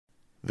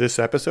This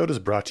episode is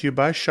brought to you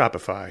by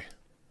Shopify.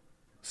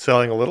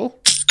 Selling a little?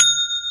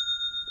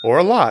 Or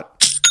a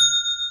lot?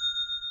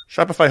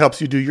 Shopify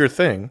helps you do your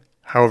thing,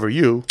 however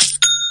you.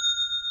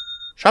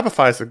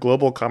 Shopify is the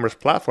global commerce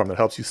platform that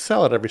helps you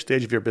sell at every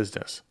stage of your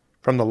business.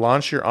 From the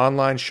launch your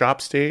online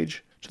shop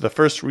stage, to the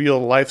first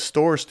real-life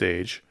store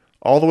stage,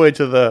 all the way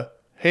to the,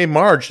 hey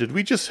Marge, did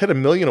we just hit 1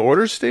 million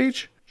orders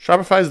stage?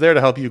 Shopify is there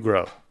to help you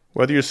grow.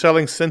 Whether you're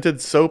selling scented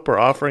soap or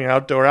offering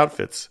outdoor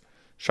outfits,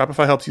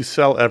 Shopify helps you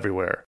sell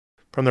everywhere.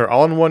 From their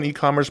all-in-one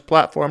e-commerce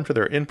platform to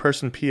their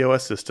in-person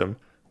POS system,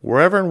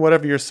 wherever and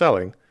whatever you're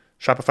selling,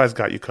 Shopify's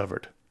got you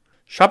covered.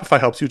 Shopify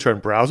helps you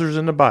turn browsers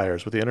into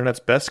buyers with the internet's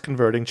best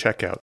converting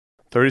checkout,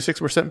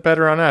 36%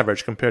 better on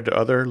average compared to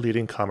other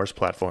leading commerce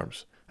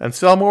platforms. And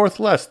sell more with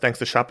less thanks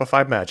to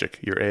Shopify Magic,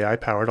 your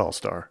AI-powered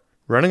all-star.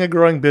 Running a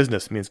growing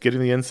business means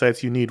getting the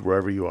insights you need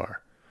wherever you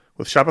are.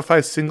 With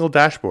Shopify's single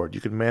dashboard,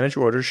 you can manage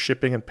orders,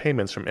 shipping, and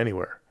payments from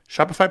anywhere.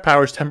 Shopify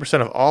powers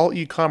 10% of all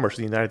e-commerce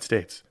in the United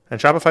States. And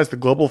Shopify is the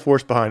global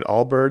force behind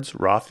Allbirds,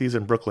 Rothy's,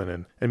 and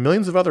Brooklinen, and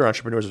millions of other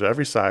entrepreneurs of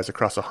every size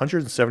across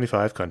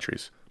 175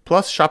 countries.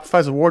 Plus,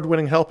 Shopify's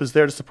award-winning help is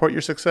there to support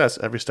your success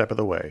every step of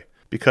the way.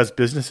 Because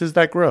businesses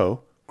that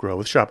grow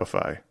with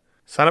Shopify.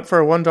 Sign up for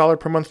a $1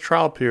 per month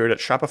trial period at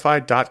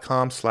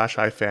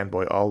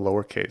shopify.com/ifanboy, all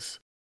lowercase.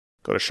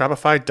 Go to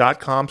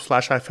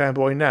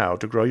shopify.com/ifanboy now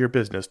to grow your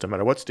business no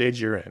matter what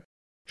stage you're in.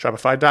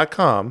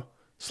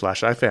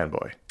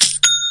 Shopify.com/ifanboy.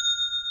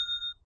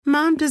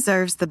 Mom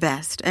deserves the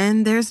best,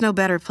 and there's no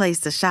better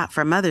place to shop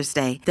for Mother's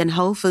Day than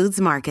Whole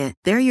Foods Market.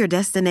 They're your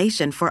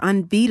destination for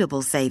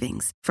unbeatable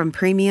savings, from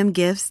premium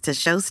gifts to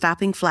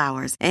show-stopping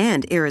flowers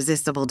and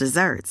irresistible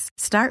desserts.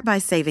 Start by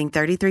saving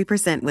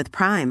 33% with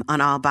Prime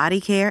on all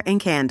body care and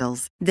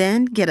candles.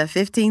 Then get a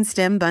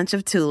 15-stem bunch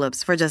of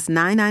tulips for just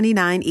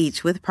 $9.99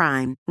 each with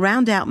Prime.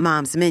 Round out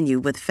Mom's menu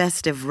with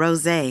festive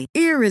rosé,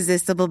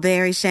 irresistible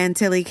berry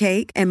chantilly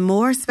cake, and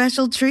more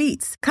special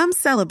treats. Come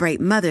celebrate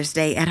Mother's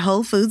Day at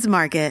Whole Foods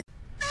Market.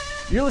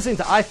 You're listening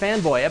to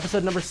iFanboy,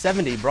 episode number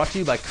 70, brought to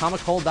you by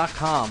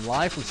comichole.com,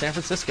 live from San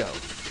Francisco.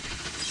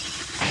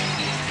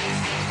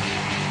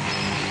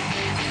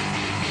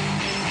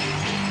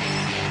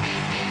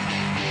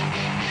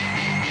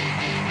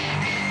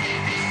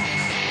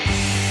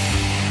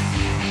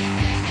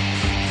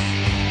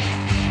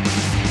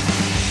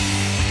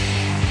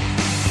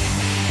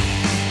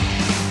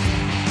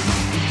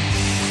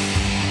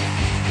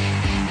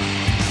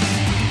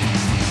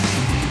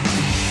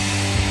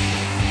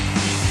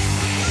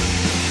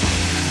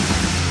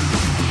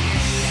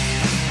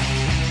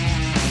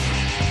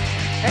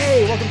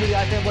 Welcome to the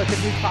iFanboy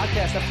Picnic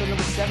Podcast, episode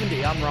number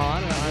 70. I'm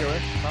Ron, and I'm here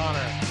with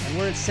Connor. And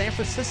we're in San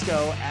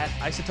Francisco at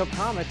Isotope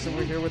Comics, and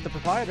we're here with the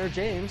proprietor,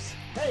 James.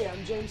 Hey,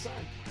 I'm James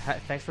Sime.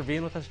 Thanks for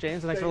being with us,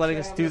 James, and thanks for letting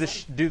us do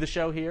the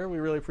show here. We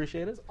really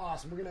appreciate it. It's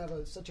awesome. We're going to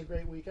have such a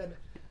great weekend.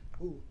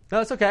 Ooh.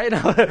 No, it's okay. No.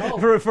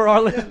 For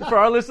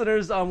our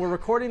listeners, we're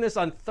recording this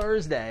on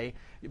Thursday,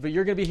 but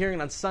you're going to be hearing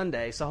it on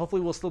Sunday, so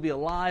hopefully we'll still be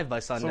alive by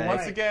Sunday. So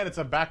once again, it's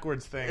a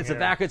backwards thing. It's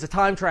a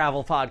time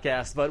travel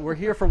podcast, but we're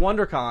here for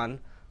WonderCon.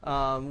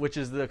 Which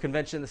is the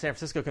convention, the San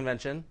Francisco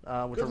convention.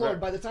 Good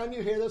Lord, by the time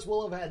you hear this,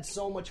 we'll have had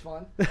so much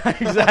fun.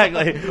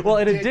 Exactly. Well,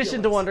 in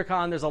addition to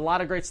WonderCon, there's a lot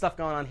of great stuff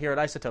going on here at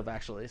Isotope,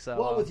 actually. So,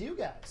 well, with you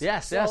guys.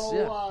 Yes.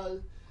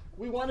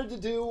 We wanted to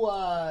do,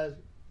 Ron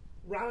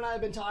and I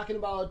have been talking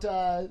about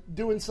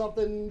doing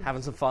something.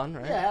 Having some fun,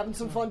 right? Yeah, having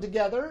some fun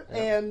together. Yeah.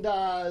 And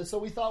so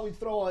we thought we'd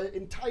throw an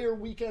entire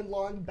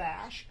weekend-long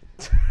bash.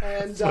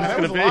 And that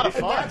was a lot of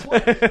fun.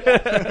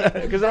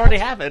 Because it already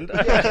happened.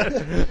 Yeah.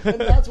 And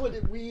that's what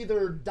we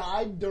either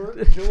died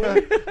doing.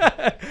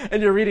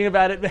 And you're reading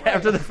about it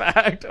after the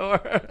fact,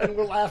 and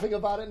we're laughing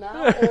about it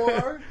now,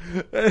 or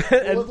we'll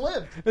have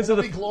lived. And so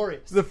it'll be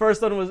glorious. The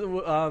first one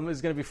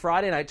is going to be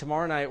Friday night.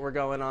 Tomorrow night we're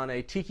going on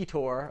a tiki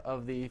tour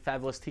of the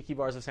fabulous tiki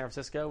bars of San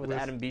Francisco with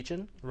Adam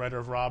Beechin, writer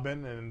of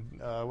Robin,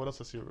 and what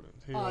else is he?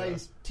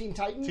 He's Teen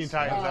Titans. Teen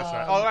Titans, that's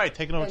right. Oh, right,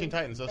 taking over Teen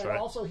Titans, that's right. And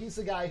also he's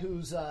the guy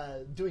who's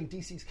doing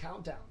DC's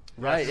Countdown.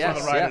 Right, yes. One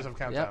of the writers of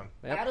Countdown.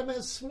 Yep. Adam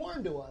has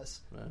sworn to us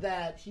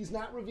that he's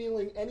not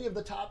revealing any of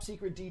the top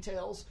secret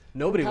details.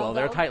 Nobody will.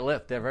 They're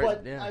tight-lipped. They're very.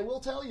 But I will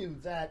tell you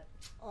that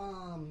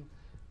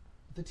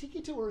the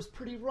Tiki Tour is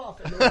pretty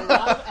rough, and there's a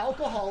lot of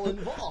alcohol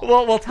involved.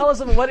 Well, tell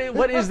us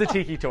what is the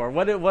Tiki Tour?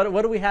 What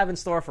do we have in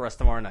store for us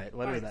tomorrow night?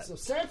 What is that? So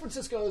San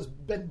Francisco has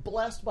been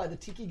blessed by the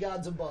Tiki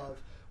gods above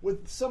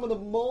with some of the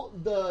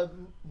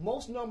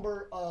most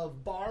number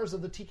of bars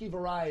of the Tiki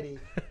variety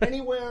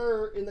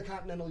anywhere in the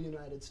continental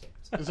United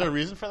States. Is there a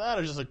reason for that,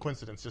 or just a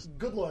coincidence? Just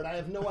good Lord, I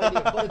have no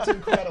idea, but it's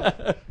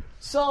incredible.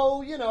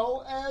 So,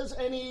 as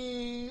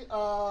any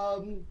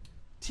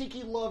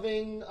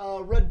Tiki-loving,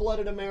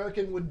 red-blooded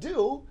American would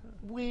do,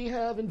 we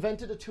have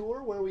invented a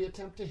tour where we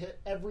attempt to hit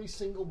every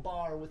single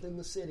bar within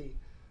the city.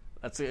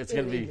 It's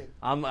going to be.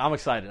 I'm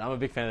excited. I'm a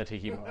big fan of the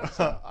Tiki bar.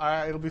 So.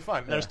 It'll be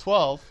fun. Yeah. There's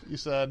 12. You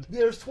said.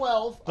 There's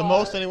 12. The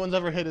most anyone's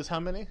ever hit is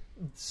how many?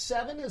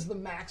 7 is the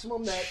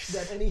maximum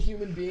that any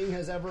human being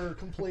has ever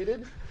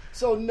completed.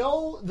 So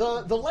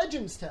the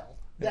legends tell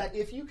that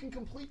if you can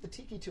complete the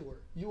Tiki Tour,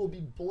 you will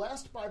be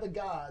blessed by the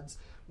gods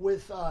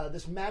with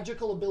this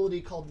magical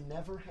ability called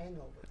Never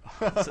Hangover.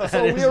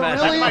 So we are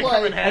really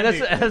like...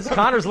 And that's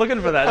Connor's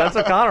looking for that. That's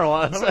what Connor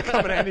wants. That's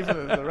coming handy for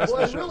the rest of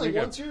the show. Really,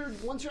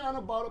 once you're on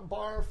about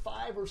bar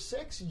 5 or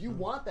 6, you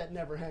want that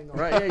Never Hangover.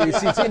 Right, yeah, you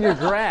see it's in your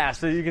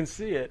grasp, so you can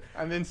see it.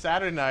 And then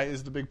Saturday night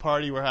is the big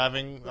party we're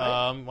having.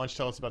 Right. Why don't you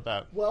tell us about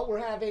that? Well,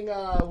 we're having,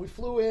 we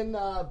flew in,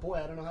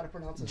 boy, I don't know how to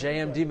pronounce it.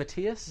 J.M.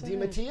 DeMatteis?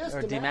 DeMatteis?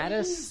 Or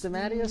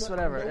DeMatteis,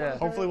 whatever. Yeah.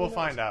 Hopefully we'll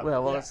find out.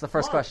 Well, that's the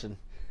first question.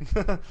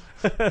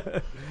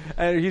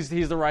 And he's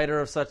the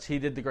writer of such. He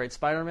did the great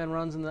Spider-Man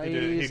runs in the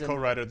 80s. He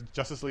co-wrote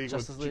Justice League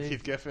with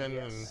Keith Giffen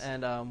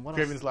and what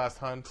Craven's else? Last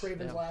Hunt.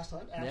 Craven's Last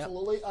Hunt,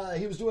 absolutely.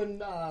 He was doing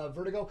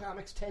Vertigo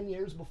comics 10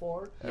 years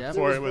before.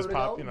 Before it was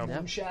Vertigo, pop,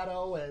 Moon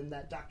Shadow, and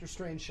that Doctor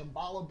Strange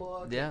Shambhala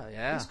book.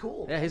 Yeah. He's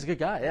cool. Yeah, he's a good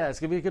guy. Yeah, it's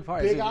gonna be a good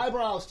party. Big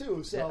eyebrows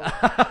too. So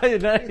you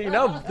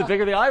know, the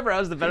bigger the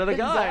eyebrows, the better the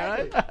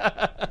guy,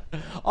 right?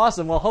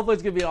 Awesome. Well, hopefully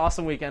it's gonna be an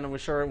awesome weekend, and we're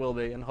sure it will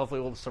be, and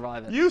hopefully we'll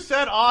survive it. You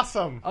said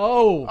awesome.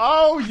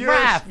 Oh,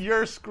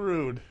 you're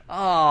screwed.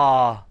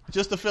 Ah.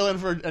 Just to fill in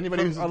for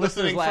anybody who's our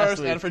listening listeners last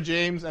first, week. and for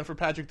James, and for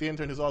Patrick the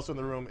intern who's also in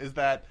the room, is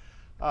that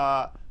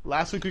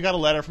last week we got a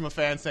letter from a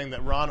fan saying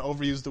that Ron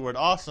overused the word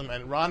awesome,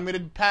 and Ron made a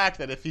pact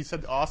that if he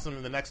said awesome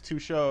in the next 2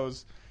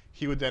 shows,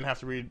 he would then have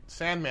to read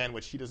Sandman,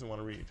 which he doesn't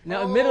want to read.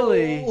 Now,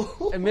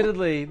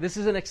 admittedly, this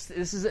is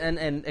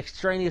an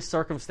extraneous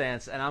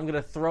circumstance, and I'm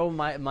going to throw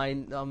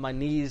my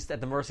knees at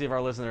the mercy of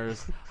our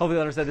listeners. Hopefully,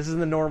 they understand this isn't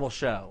the normal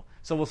show,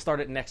 so we'll start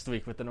it next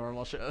week with the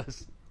normal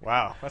shows.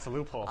 Wow, that's a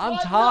loophole. I'm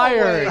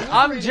tired.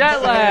 I'm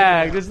jet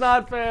lagged. It's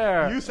not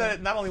fair. You said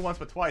it not only once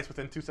but twice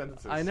within 2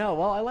 sentences. I know.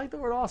 Well, I like the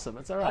word awesome.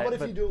 It's all right. how about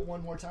if you do it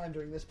one more time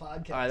during this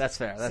podcast? All right, that's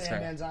fair. That's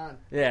Sandman's fair. on.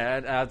 Yeah,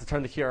 I have to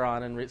turn the cure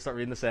on and start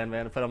reading the Sandman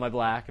and put on my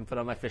black and put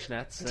on my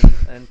fishnets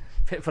and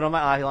put on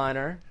my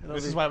eyeliner.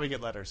 This is why we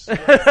get letters.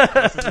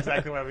 This is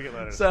exactly why we get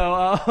letters. So,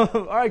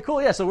 all right,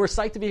 cool. Yeah, so we're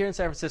psyched to be here in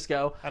San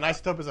Francisco. And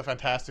Isotope is a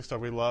fantastic store.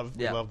 We love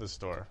this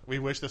store. We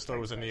wish this store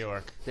was in New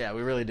York. Yeah,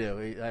 we really do.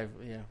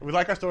 We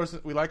like our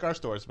stores. We like our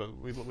stores, but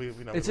we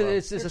know it's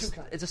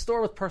a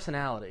store with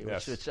personality.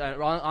 Which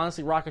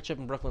honestly, Rocket Ship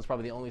in Brooklyn is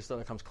probably the only store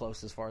that comes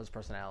close as far as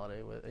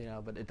personality.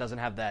 But it doesn't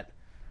have that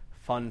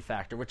fun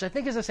factor, which I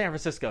think is a San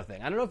Francisco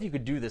thing. I don't know if you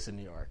could do this in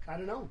New York. I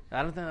don't know.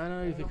 I don't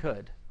know if you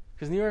could.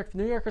 Because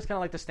New Yorkers kind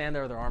of like to stand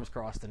there with their arms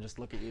crossed and just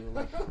look at you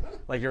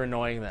like you're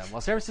annoying them. Well,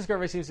 San Francisco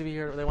everybody seems to be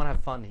here. They want to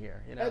have fun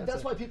here.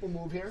 That's why people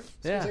move here.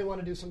 Because they want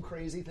to do some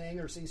crazy thing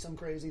or see some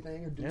crazy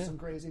thing or do some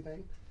crazy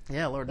thing.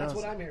 Yeah, Lord knows.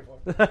 That's what I'm here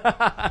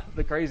for.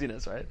 The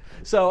craziness, right?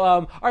 So,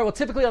 all right. Well,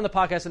 typically on the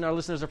podcast, and our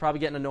listeners are probably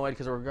getting annoyed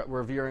because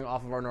we're veering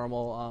off of our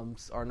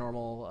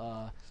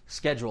normal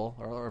schedule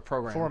or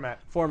program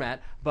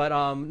format. But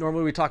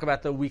normally we talk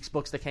about the week's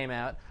books that came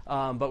out.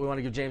 But we want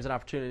to give James an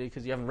opportunity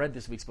because you haven't read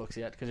this week's books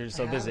yet because you're just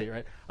so busy,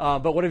 right?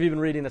 But what have you been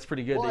reading that's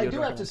pretty good? Well, that I do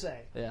have to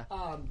say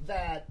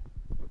that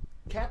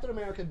Captain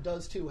America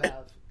does too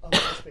have a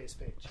MySpace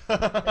page.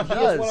 And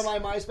he is one of my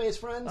MySpace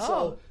friends,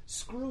 so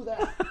screw that.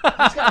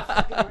 He's got a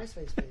fucking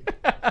MySpace page.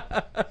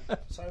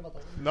 Sorry about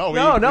that.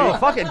 No,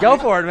 fuck it. Go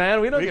for it, man.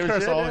 We don't give a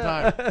curse shit. all the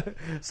time.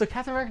 So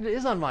Captain America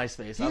is on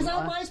MySpace. He's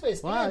on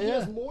MySpace, wow, and he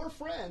has more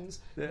friends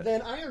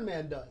than Iron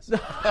Man does.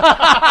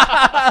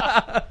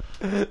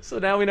 So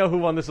now we know who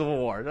won the Civil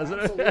War, doesn't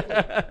Absolutely.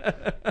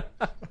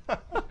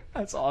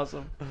 That's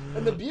awesome.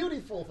 And the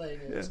beautiful thing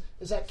is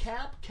that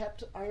Cap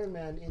kept Iron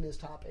Man in his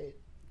top 8.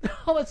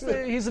 Oh,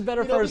 he's a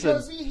better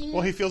person.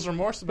 He feels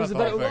remorse about the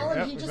whole thing.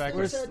 Well, he just said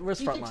Where's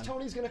he thinks Frontline?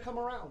 Tony's going to come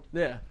around.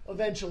 Yeah.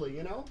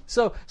 Eventually,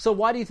 So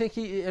why do you think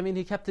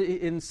he kept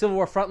it in Civil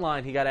War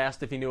Frontline? He got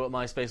asked if he knew what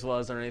MySpace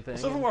was or anything.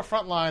 Civil War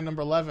Frontline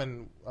number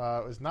 11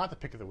 was not the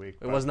pick of the week.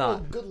 It was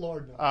not. Oh, good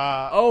Lord, no.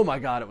 Oh my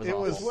God, it was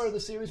awful. This is where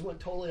the series went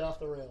totally off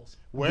the rails.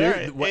 Where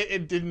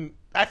it didn't.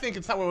 I think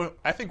it's not where.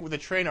 I think the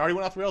train already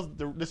went off the rails.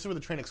 This is where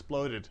the train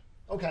exploded.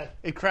 Okay.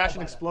 It crashed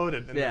and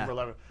exploded in Yeah. number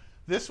 11.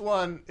 This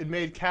one, it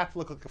made Cap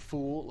look like a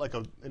fool, like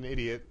an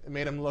idiot. It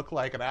made him look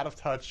like an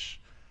out-of-touch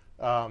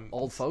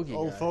old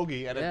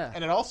fogey.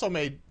 And it also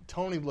made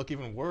Tony look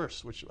even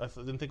worse, which I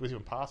didn't think was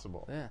even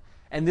possible. Yeah.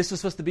 And this was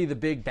supposed to be the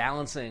big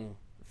balancing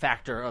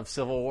factor of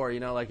Civil War.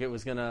 Like it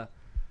was gonna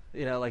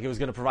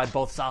provide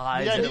both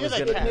sides. Yeah,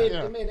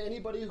 it made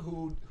anybody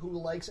who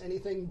likes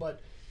anything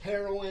but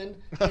heroin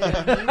and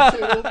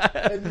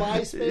YouTube and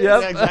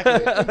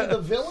MySpace into the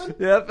villain.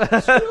 Yep.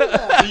 Screw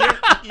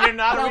that. You're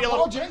not now, a real.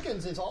 Paul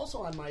Jenkins is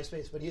also on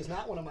MySpace, but he is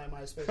not one of my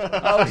MySpace friends.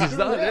 Oh, he's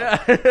not.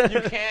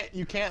 Yeah.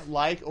 You can't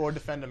like or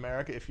defend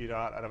America if you're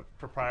not a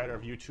proprietor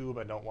of YouTube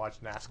and don't watch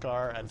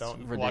NASCAR and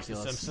don't watch The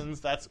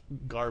Simpsons. That's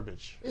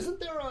garbage. Isn't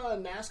there a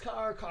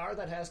NASCAR car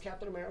that has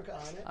Captain America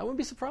on it? I wouldn't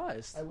be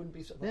surprised. I wouldn't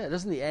be surprised. Yeah,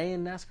 doesn't the A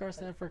in NASCAR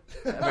stand for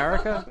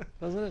America?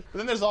 Doesn't it? But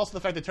then there's also the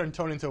fact they turned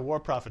Tony into a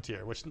war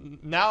profiteer, which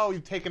now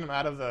you've taken him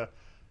out of the.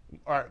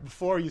 Or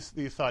before you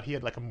thought he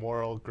had like a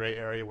moral gray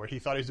area where he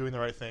thought he was doing the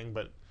right thing,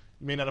 but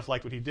may not have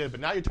liked what he did. But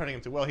now you're turning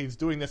him to, well, he's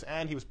doing this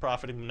and he was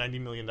profiting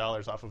 $90 million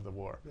off of the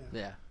war.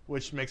 Yeah.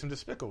 Which makes him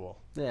despicable.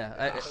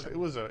 Yeah.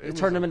 It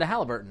turned him into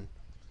Halliburton.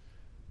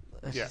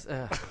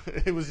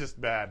 It was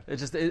just bad.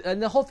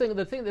 And the whole thing,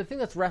 the thing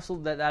that's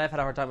wrestled that I've had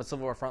a hard time with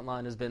Civil War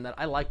Frontline has been that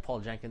I like Paul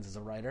Jenkins as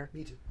a writer.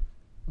 Me too.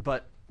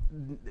 But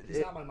he's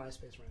not my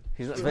MySpace friend.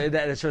 He's not,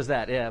 it shows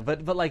that, yeah.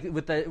 But like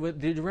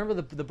did you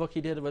remember the book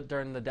he did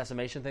during the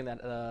decimation thing?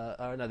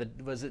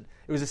 It was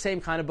the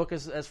same kind of book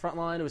as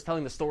Frontline. It was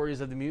telling the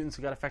stories of the mutants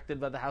who got affected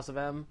by the House of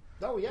M.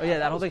 Oh yeah,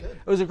 that whole thing. Good.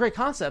 It was a great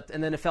concept,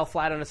 and then it fell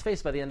flat on its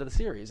face by the end of the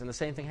series, and the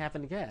same thing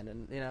happened again.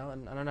 And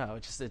and I don't know.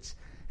 It's just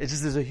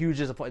there's a huge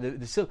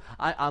disappointment.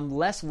 I'm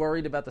less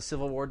worried about the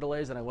Civil War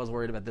delays than I was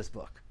worried about this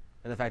book,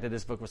 and the fact that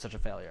this book was such a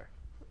failure.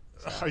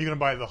 So. Are you going to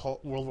buy the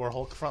World War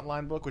Hulk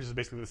Frontline book, which is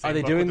basically the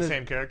same book with the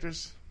same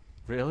characters?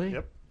 Really?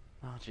 Yep.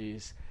 Oh,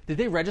 jeez. Did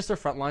they register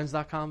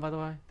Frontlines.com, by the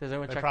way? Does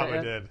anyone check that probably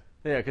yet? did.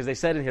 Yeah, because they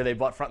said in here they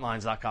bought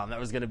Frontlines.com.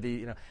 That was going to be,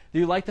 Do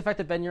you like the fact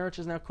that Ben Urich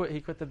has now quit?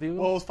 He quit the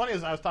Bugle? Well, what's funny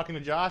is I was talking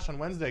to Josh on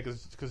Wednesday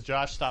because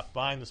Josh stopped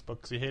buying this book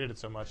because he hated it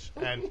so much,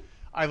 and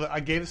I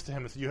gave this to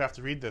him and said, "You have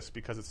to read this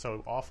because it's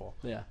so awful."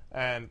 Yeah.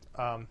 And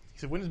he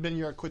said, "When does Ben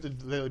Urich quit the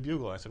Daily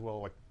Bugle?" And I said,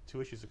 "Well, like 2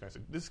 issues ago." I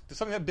said,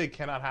 something that big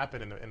cannot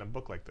happen in a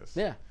book like this."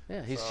 Yeah.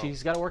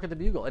 He's got to work at the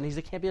Bugle, and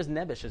he can't be as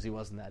nebbish as he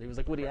was in that. He was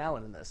like Woody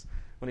Allen in this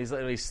when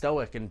he's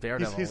stoic and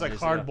Daredevil. He's like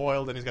hard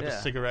boiled, and he's got the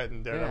cigarette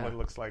and Daredevil. He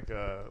looks like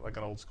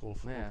an old school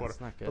reporter.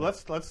 It's not good.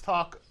 But let's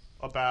talk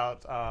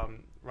about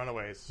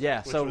Runaways.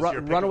 Yeah. So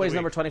Runaways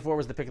number 24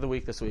 was the pick of the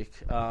week this week,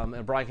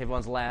 and Brian K.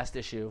 Vaughan's last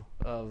issue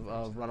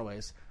of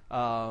Runaways. It's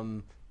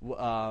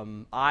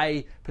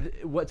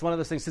one of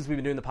those things. Since we've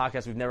been doing the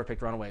podcast, we've never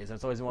picked Runaways. And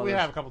it's always one of those. We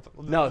have a couple.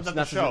 No, it's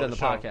not since we've done the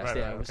podcast. Right,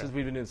 okay. Since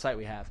we've been doing the site,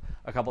 we have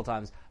a couple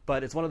times.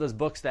 But it's one of those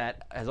books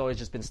that has always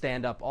just been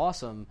stand up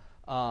awesome.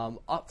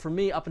 For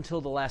me, up until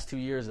the last 2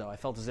 years, though, I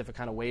felt as if it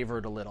kind of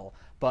wavered a little.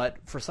 But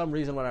for some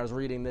reason, when I was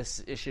reading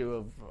this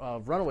issue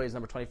of Runaways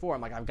number 24,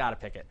 I'm like, I've got to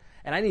pick it.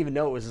 And I didn't even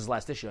know it was his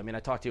last issue. I mean,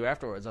 I talked to you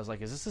afterwards. I was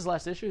like, is this his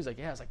last issue? He's like,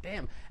 yeah. I was like,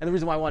 damn. And the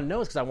reason why I wanted to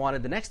know is because I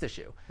wanted the next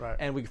issue. Right.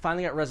 And we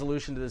finally got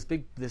resolution to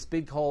this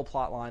big whole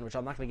plot line, which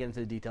I'm not going to get into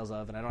the details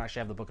of, and I don't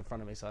actually have the book in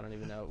front of me, so I don't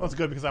even know. Well, it's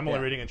good because I'm only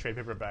reading in trade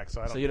paperback,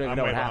 so I don't. So you don't even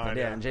know what happened,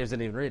 and James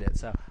didn't even read it.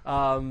 So,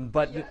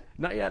 but yeah.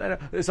 Not yet. I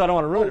know. So I don't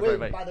want to ruin it for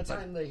everybody. By the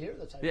time they hear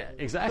the title. Yeah,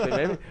 exactly,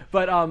 maybe.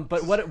 But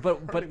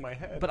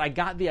I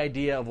got the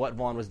idea of what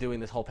Vaughn was doing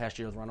this whole past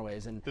year with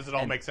Runaways, and does it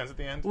all make sense at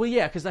the end? Well,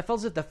 yeah, because I felt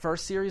as if the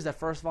first series, that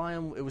first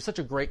volume, it was such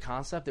a great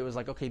concept. It was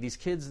like, okay, these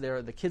kids,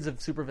 they're the kids of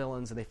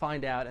supervillains, and they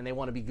find out, and they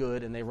want to be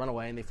good, and they run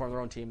away, and they form their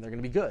own team. They're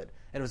going to be good,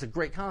 and it was a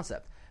great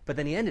concept. But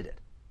then he ended it.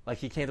 Like,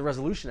 he came to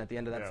resolution at the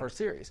end of that first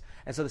series.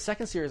 And so the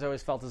second series I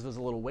always felt as was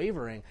a little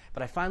wavering,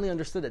 but I finally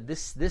understood that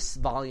this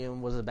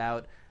volume was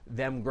about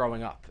them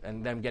growing up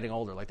and them getting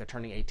older. Like, they're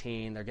turning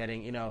 18, they're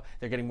getting,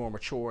 they're getting more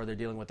mature, they're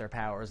dealing with their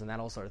powers and that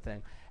whole sort of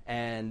thing,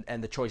 and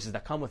the choices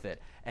that come with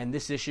it. And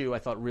this issue, I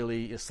thought,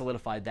 really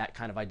solidified that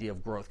kind of idea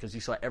of growth, because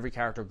you saw every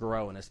character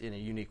grow in a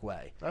unique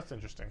way. That's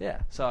interesting.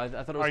 Yeah, so I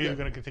thought it was Are you good.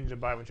 going to continue to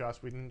buy when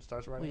Joss Whedon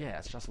starts writing? Well, yeah,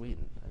 it's Joss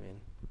Whedon. I mean...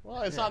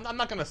 Well, I'm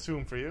not going to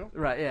assume for you.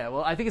 Right, yeah.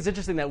 Well, I think it's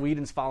interesting that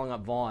Whedon's following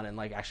up Vaughn, and,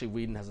 like, actually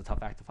Whedon has a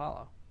tough act to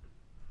follow.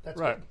 That's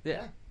right.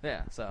 Good.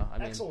 Yeah. So, I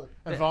mean... Excellent.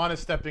 And Vaughn is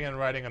stepping in and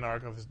writing an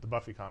arc of the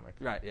Buffy comic.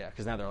 Right, yeah,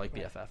 because now they're, like,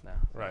 BFF now.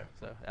 Right.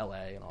 So, L.A.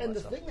 and all and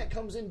that stuff. And the thing that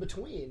comes in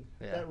between,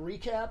 that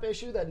recap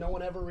issue that no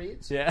one ever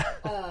reads,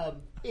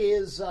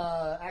 is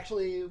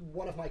actually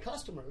one of my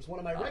customers, one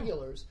of my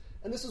regulars.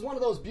 And this is one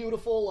of those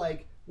beautiful,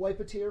 like,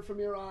 wipe a tear from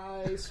your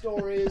eye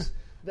stories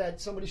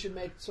that somebody should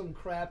make some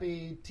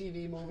crappy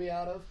TV movie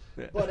out of.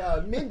 Yeah.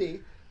 But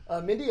Mindy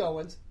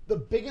Owens, the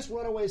biggest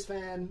Runaways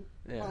fan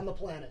on the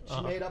planet.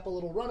 She made up a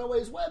little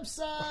Runaways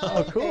website.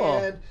 Oh, cool.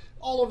 And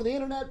all over the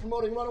internet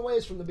promoting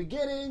Runaways from the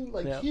beginning.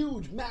 Like,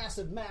 huge,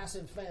 massive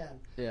fan.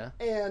 Yeah.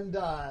 And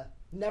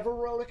never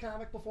wrote a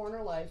comic before in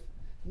her life.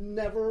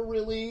 Never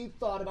really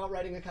thought about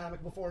writing a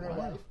comic before in her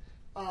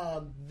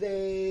life.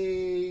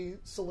 They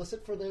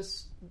solicit for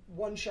this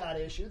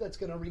one-shot issue that's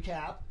going to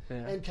recap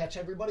and catch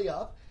everybody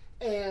up.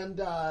 And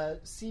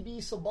C.B.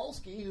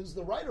 Sobolski, who's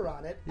the writer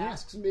on it,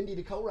 asks Mindy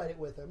to co-write it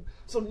with him.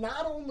 So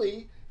not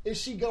only is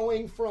she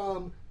going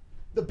from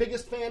the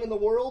biggest fan in the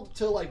world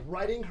to, like,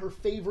 writing her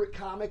favorite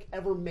comic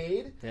ever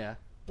made,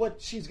 but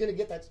she's going to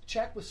get that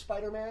check with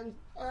Spider-Man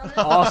on it.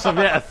 Awesome,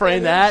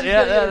 frame that.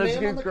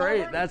 That's great.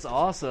 Cover. That's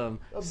awesome.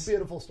 A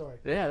beautiful story.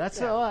 Yeah,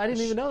 that's. I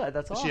didn't even know that.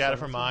 That's awesome. She out of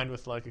her mind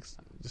with, like, just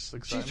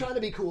excitement? She's trying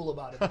to be cool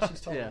about it, but she's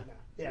totally not.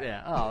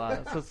 Yeah. Oh,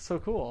 that's so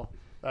cool.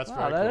 That's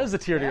wow, very that cool. is a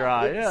tear to your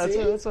eye. Yeah,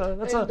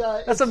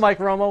 that's a Mike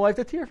Romo wipe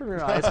the tear from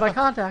your eye. It's my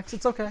contacts.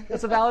 It's okay.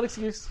 That's a valid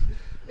excuse.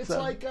 It's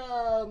like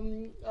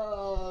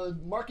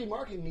Marky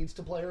Marky needs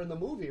to play her in the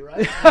movie,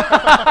 right?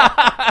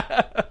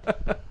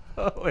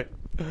 Oh, wait.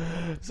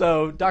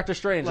 So, Doctor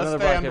Strange. Let's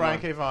another stay on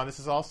Brian K. Vaughan. This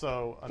is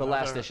also the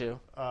last issue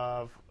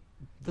of.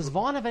 Does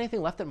Vaughan have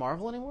anything left at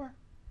Marvel anymore?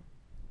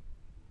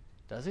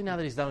 Does he, now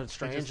that he's done with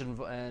Strange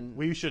and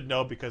we should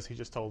know because he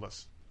just told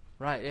us.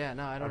 Right, yeah,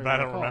 no, I don't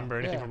remember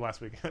anything from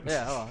last weekend.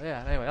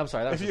 Anyway, I'm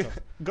sorry. That was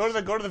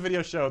go to the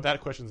video show.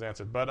 That question's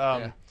answered.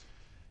 But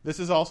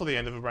this is also the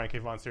end of a Brian K.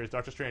 Vaughan series,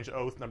 Doctor Strange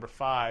Oath number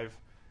 5.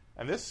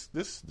 And this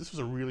was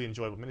a really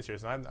enjoyable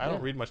miniseries. And I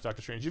don't read much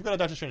Doctor Strange. You've got a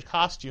Doctor Strange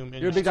costume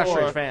in You're a big Doctor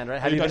Strange fan,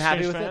 right? Have you been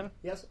happy with it?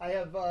 Yes, I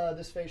have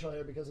this facial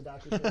hair because of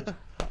Doctor Strange.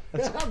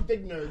 I'm a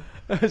big nerd.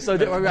 So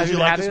did you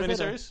like this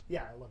miniseries?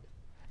 Yeah, I loved it.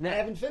 I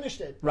haven't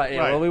finished it. Right,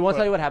 yeah. Well, we won't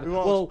tell you what happened.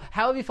 Well,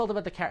 how have you felt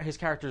about his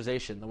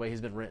characterization, the way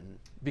he's been written?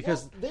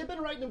 Because they've been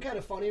writing him kind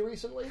of funny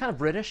recently. Kind of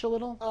British a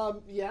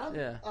little?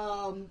 Yeah.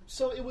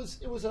 So it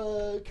was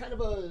a kind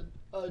of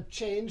a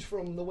change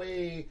from the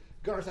way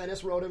Garth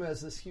Ennis wrote him as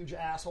this huge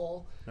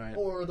asshole,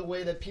 or the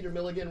way that Peter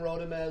Milligan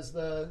wrote him as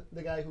the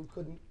guy who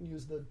couldn't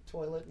use the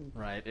toilet and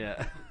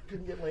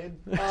couldn't get laid.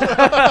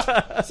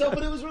 But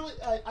it was really,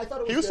 I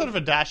thought it was. He was sort of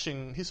a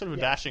dashing. He's sort of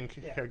a dashing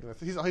character.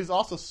 He's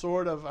also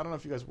sort of. I don't know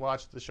if you guys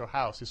watched the show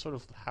House. He's sort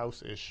of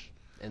House-ish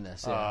in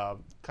this.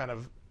 Kind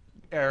of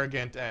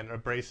arrogant and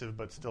abrasive,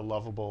 but still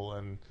lovable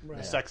and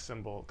a sex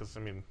symbol. Because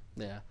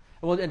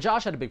Well, and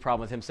Josh had a big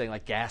problem with him saying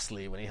like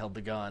ghastly when he held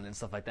the gun and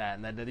stuff like that,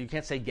 and that you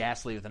can't say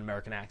ghastly with an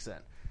American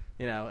accent,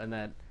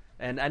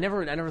 and I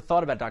never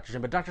thought about Doctor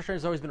Strange, but Doctor Strange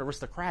has always been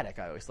aristocratic.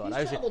 I always thought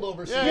he's traveled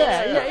overseas.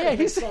 Yeah.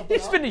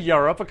 He's been to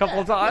Europe a couple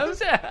of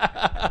times.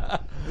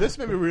 This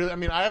made me really. I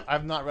mean,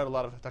 I've not read a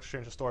lot of Doctor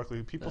Strange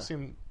historically. People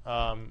seem.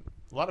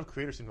 A lot of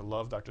creators seem to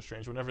love Doctor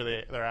Strange whenever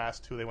they're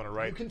asked who they want to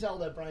write. You can tell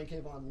that Brian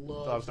K. Vaughan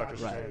loves Doctor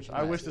Strange.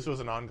 I wish this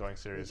was an ongoing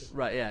series.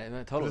 Right,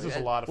 yeah, totally. This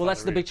is a lot of fun. Well,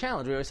 that's the big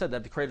challenge. We always said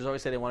that the creators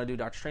always say they want to do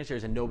Doctor Strange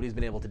series, and nobody's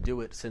been able to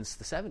do it since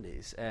the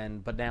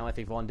 70s. But now I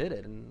think Vaughan did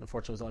it, and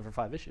unfortunately it was only for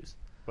 5 issues.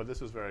 But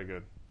this was very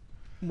good.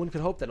 One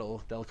could hope that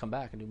they'll come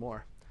back and do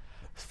more.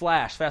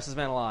 Flash, Fastest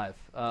Man Alive,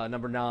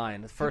 number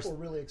 9. People are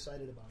really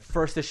excited about it.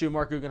 First issue,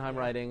 Mark Guggenheim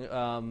writing.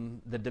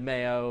 The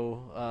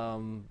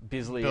DeMeo,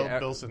 Beasley,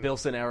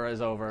 Bilson era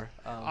is over.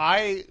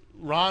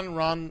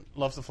 Ron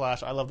loves the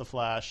Flash. I love the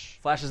Flash.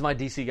 Flash is my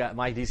DC guy.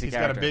 My DC He's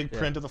character. Got a big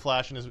print of the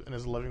Flash in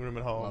his living room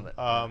at home.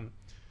 Love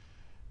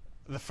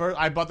it.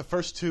 I bought the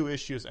first 2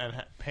 issues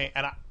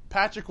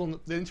Patrick,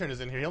 the intern, is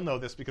in here. He'll know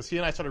this because he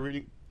and I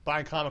started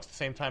buying comics at the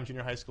same time,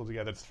 junior high school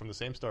together, from the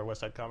same store,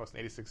 West Side Comics,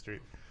 on 86th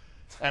Street.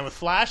 And with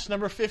Flash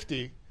number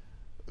 50,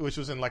 which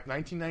was in like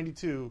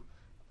 1992,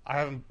 I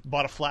haven't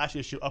bought a Flash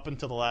issue up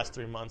until the last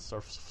 3 months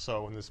or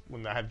so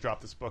when I had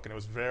dropped this book, and it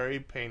was very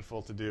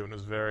painful to do, and it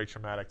was very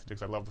traumatic to do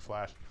because I love the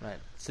Flash. Right.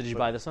 So did you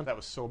buy this one? That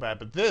was so bad,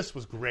 but this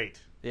was great.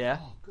 Yeah.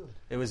 Oh, good.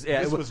 It was.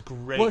 This was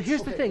great. Well,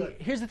 here's the thing.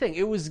 Here's the thing.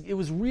 It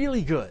was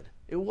really good.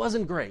 It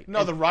wasn't great.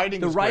 No, the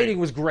writing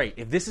was great.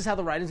 If this is how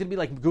the writing's going to be,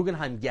 like,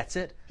 Guggenheim gets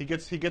it. He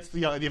gets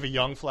the idea of a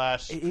young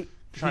Flash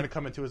trying to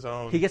come into his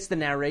own. He gets the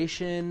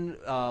narration.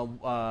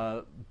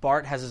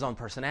 Bart has his own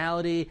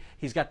personality.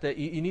 He's got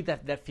you need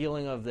that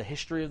feeling of the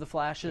history of the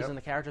Flashes and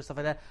the characters, stuff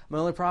like that. My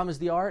only problem is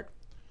the art.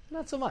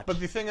 Not so much. But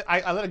the thing,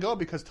 I let it go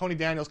because Tony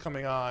Daniel's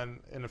coming on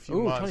in a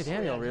few months. Tony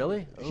Daniel,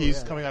 really?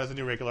 He's coming on as a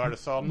new regular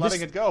artist, so I'm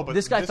letting it go. But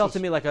this guy felt to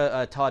me like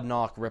a Todd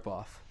Nauck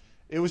ripoff.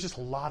 It was just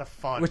a lot of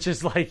fun. Which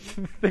is like,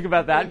 think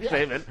about that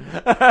statement.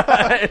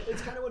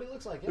 It's kind of what he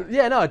looks like.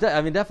 Yeah, no,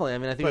 I mean, definitely. I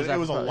mean, I think it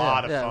was a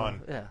lot of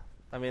fun. Yeah.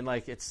 I mean,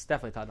 like, it's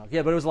definitely Todd Nauck.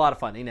 Yeah, but it was a lot of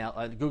fun.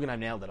 Guggenheim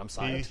nailed it. I'm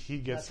sorry. He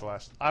gets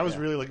Flash. I was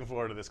really looking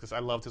forward to this because I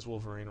loved his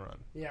Wolverine run.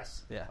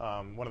 Yes. Yeah.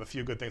 One of the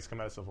few good things to come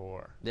out of Civil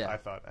War. Yeah. I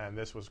thought, and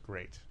this was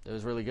great. It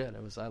was really good.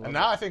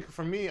 I think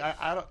for me,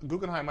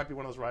 Guggenheim might be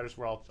one of those writers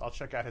where I'll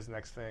check out his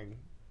next thing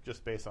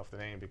just based off the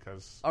name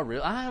because. Oh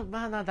really?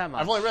 Not that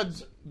much. I've only read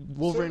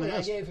Wolverine.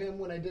 I gave him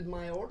when I did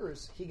my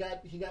orders. He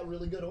got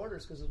really good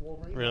orders because his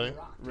Wolverine really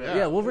rocked.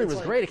 Yeah, Wolverine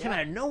was great. It came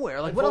out of nowhere.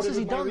 Like, what else has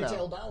he done?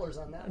 Retail dollars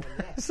on that one.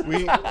 Yes.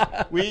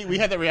 we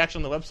had that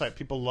reaction on the website.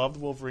 People loved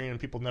Wolverine, and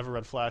people never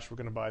read Flash. We're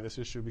going to buy this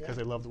issue because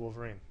they loved the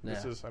Wolverine.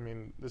 Yeah.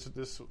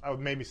 This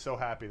made me so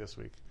happy this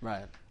week.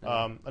 Right.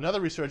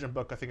 Another resurgent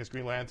book I think is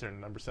Green Lantern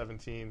number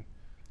 17.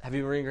 Have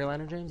you read Green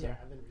Lantern, James? Yeah,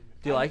 I've been reading.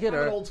 Do you like it? I'm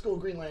an old school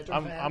Green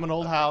Lantern fan. I'm an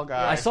old Hal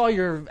guy. I saw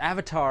your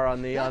avatar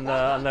on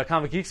the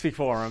Comic Geek Speak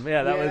forum.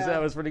 Yeah,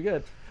 that was pretty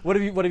good. What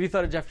have you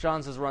thought of Jeff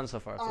Johns' run so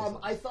far?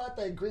 I thought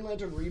that Green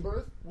Lantern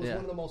Rebirth was one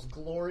of the most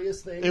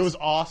glorious things. It was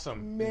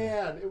awesome.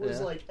 Man, it was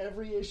like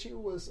every issue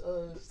was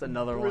just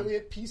another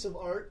brilliant piece of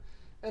art.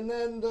 And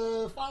then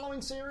the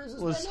following series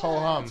was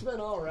ho-hum. It's been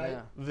all right.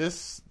 Yeah.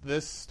 This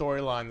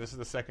storyline, this is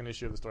the second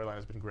issue of the storyline,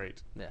 has been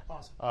great. Yeah,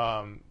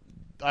 awesome.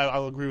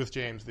 I'll agree with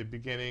James. The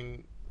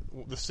beginning,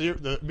 the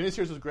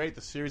miniseries was great.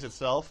 The series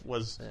itself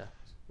was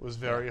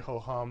very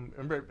ho-hum.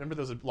 Remember there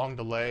was a long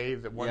delay.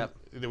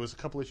 There was a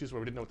couple issues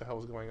where we didn't know what the hell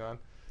was going on.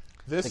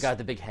 The guy with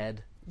the big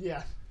head.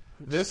 Yeah.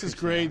 This is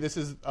great. This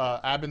is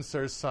Abin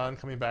Sur's son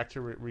coming back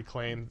to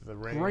reclaim the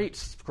ring.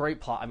 Great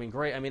plot. I mean,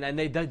 great. I mean, and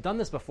they've done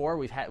this before.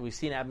 We've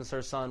seen Abin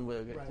Sur's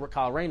son.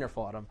 Kyle Rayner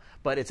fought him,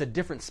 but it's a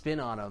different spin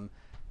on him.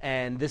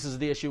 And this is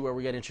the issue where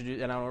we get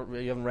introduced. And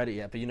you haven't read it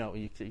yet, but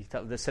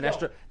the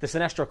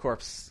Sinestro Corps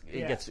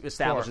gets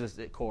established as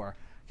the Corps.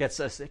 Gets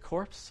a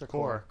corpse or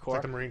Corps? It's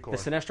like the Marine Corps.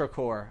 The Sinestro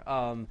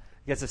Corps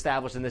gets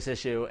established in this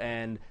issue,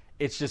 and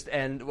it's just,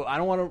 and I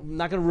don't want to, I'm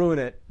not going to ruin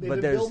it. They've been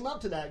building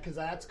up to that because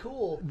that's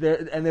cool.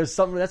 There's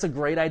something that's a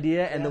great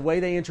idea, and the way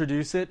they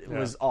introduce it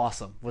was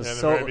awesome. Was the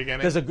so very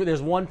beginning.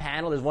 There's one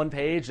panel, there's one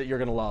page that you're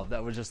going to love.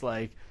 That was just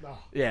like,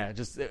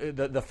 just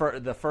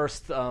the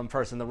first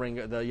person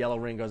the yellow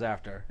ring goes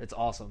after. It's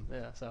awesome.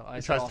 Yeah, so I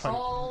said awesome.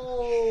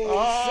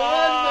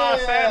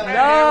 Sandman!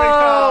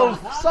 No,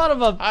 son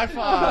of a high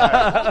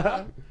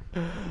five.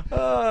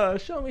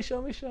 Show me.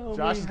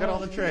 Josh has got all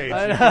the trades.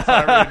 You can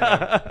start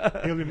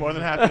reading. He'll be more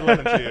than happy to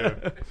lend it to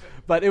you.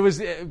 But it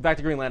was back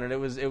to Green Lantern. It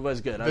was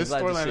good. This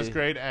storyline is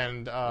great,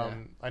 and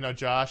I know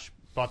Josh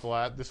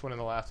bought this one and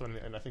the last one,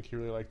 and I think he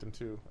really liked them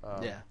too.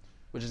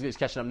 Which is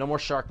catching up. No more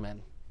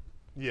Sharkmen.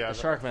 Yeah, the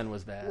Sharkmen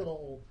was bad. A little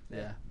old.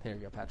 Yeah, here you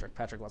go, Patrick.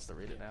 Patrick wants to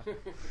read it now.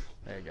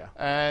 There you go.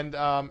 And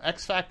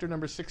X Factor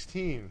number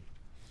 16,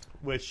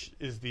 which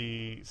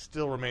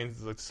still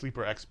remains the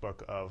sleeper X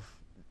book of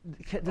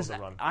the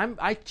run.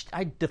 I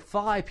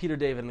defy Peter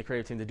David and the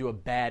creative team to do a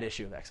bad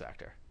issue of X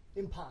Factor.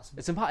 Impossible.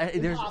 It's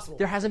impossible.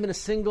 There hasn't been a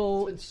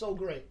single it's been so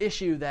great.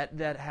 issue that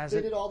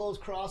hasn't. They did all those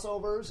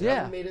crossovers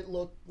and made it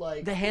look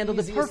like they handled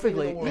it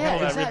perfectly.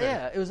 Yeah, exactly.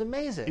 Yeah, it was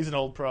amazing. He's an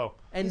old pro.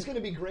 And he's going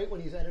to be great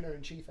when he's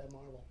editor-in-chief at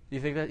Marvel. You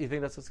think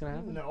that's what's going to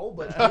happen? No,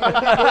 but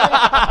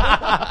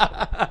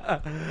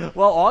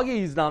well,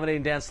 Augie's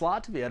nominating Dan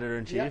Slott to be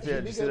editor-in-chief. Yeah,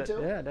 he'd be good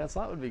too. Yeah, Dan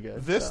Slott would be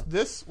good.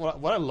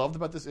 What I loved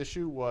about this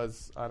issue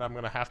was, and I'm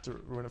going to have to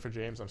ruin it for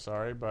James. I'm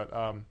sorry, but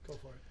go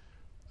for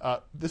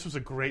it. This was a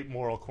great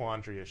moral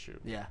quandary issue.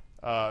 Yeah.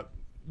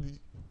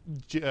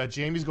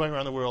 Jamie's going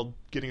around the world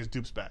getting his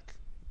dupes back.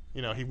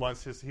 You know, he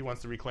wants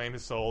to reclaim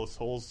his soul. His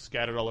soul's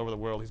scattered all over the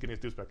world. He's getting his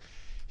dupes back.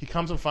 He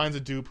comes and finds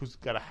a dupe who's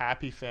got a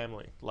happy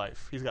family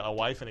life. He's got a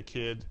wife and a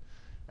kid,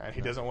 and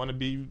he doesn't want to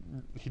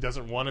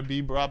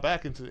be brought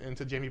back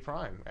into Jamie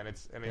Prime. And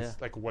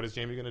it's like, what is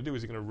Jamie going to do?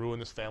 Is he going to ruin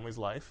this family's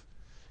life?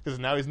 Because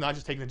now he's not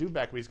just taking the dude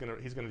back, but he's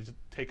going to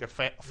take a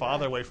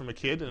father away from a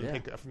kid and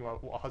take a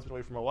husband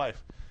away from a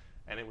wife.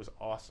 And it was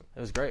awesome. It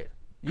was great.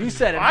 You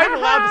said it. I'm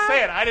allowed to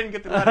say it. I didn't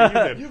get the letter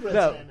you did. You've read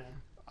Sandman.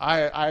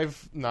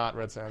 I've not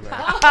read Sandman.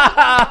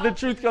 The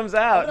truth comes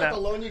out. I'm going to have to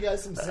loan you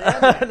guys some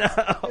Sandman.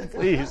 No,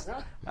 please.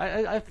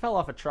 I fell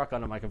off a truck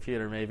onto my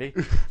computer, maybe.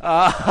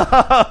 Ron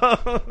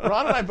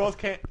and I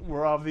both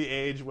were of the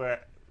age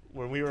where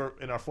when we were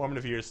in our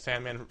formative years,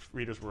 Sandman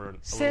readers were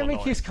Sandman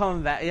keeps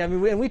coming back. Yeah, I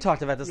mean, and we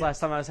talked about this last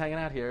time I was hanging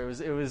out here.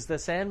 It was the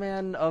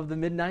Sandman of the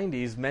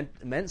mid-'90s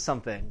meant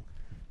something,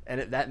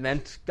 and that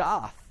meant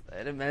goth.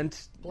 And it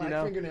meant black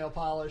fingernail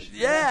polish.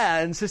 Yeah,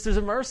 and Sisters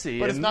of Mercy.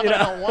 But it's not that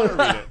I don't want to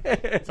read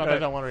it. It's not that I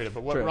don't want to read it.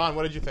 But Ron,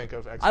 what did you think of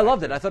X Factor? I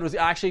loved it. I thought it was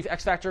actually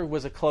X Factor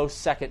was a close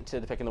second to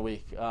the pick of the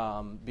week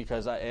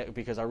because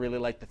I really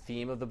liked the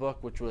theme of the book,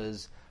 which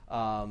was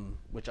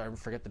which I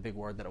forget the big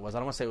word that it was. I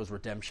don't want to say it was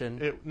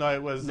redemption. It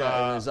was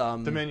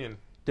Dominion.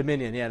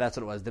 Dominion. Yeah, that's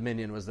what it was.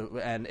 Dominion was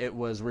and it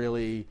was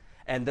really.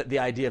 And the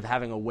idea of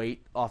having a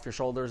weight off your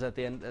shoulders at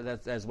the end,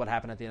 that's what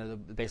happened at the end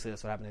of basically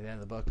that's what happened at the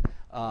end of the book.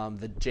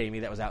 The Jamie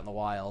that was out in the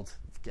wild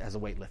has a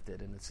weight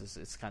lifted, and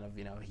it's kind of,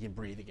 he can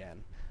breathe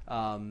again.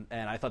 And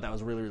I thought that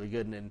was really, really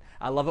good. And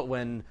I love it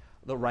when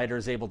the writer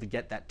is able to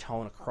get that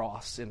tone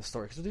across in the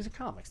story, because these are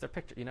comics, they're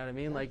pictures, you know what I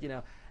mean? Like,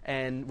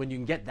 and when you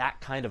can get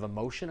that kind of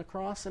emotion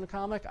across in a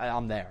comic,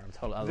 I'm there.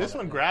 This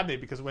one grabbed me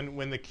because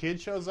when the kid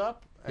shows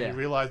up and you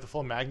realize the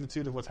full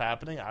magnitude of what's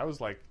happening, I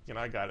was like,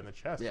 I got it in the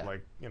chest. Yeah.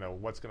 Like,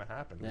 what's going to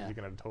happen? Yeah. You're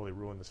going to totally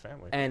ruin this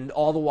family. And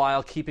all the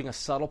while keeping a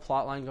subtle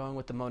plot line going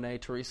with the Monet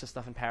Teresa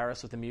stuff in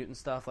Paris with the mutant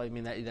stuff. Like, I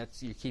mean,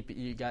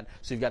 you've got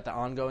the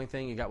ongoing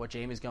thing. You got what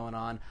Jamie's going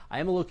on. I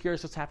am a little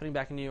curious what's happening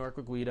back in New York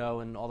with Guido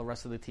and all the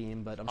rest of the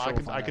team, but I'm sure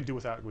I could do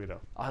without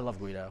Guido. I love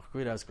Guido.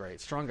 Guido's great.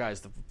 Strong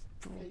guy's the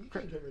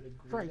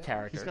great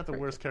character. He's got the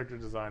worst character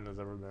design there's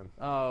ever been.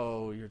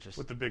 Oh, you're just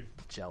with the big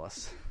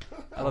jealous.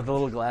 I love the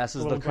little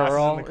glasses, the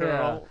curl.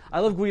 Yeah. I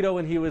love Guido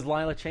when he was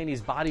Lila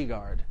Cheney's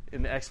bodyguard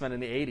in the X-Men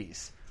in the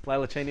 80s.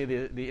 Lila Cheney,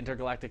 the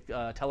intergalactic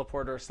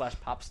teleporter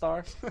 / pop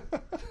star.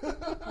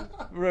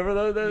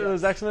 Remember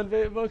those X-Men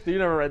books? You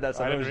never read that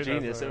stuff. It was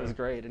genius. It was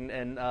great.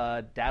 And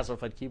Dazzler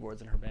played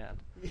keyboards in her band.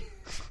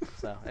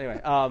 So anyway,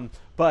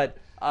 but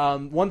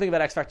one thing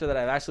about X Factor that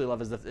I actually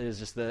love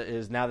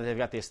is now that they've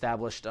got the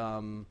established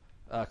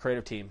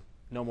creative team,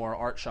 no more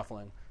art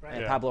shuffling. Right.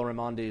 And Pablo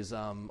Raimondi's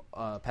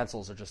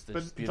pencils are just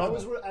beautiful.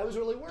 I was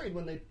really worried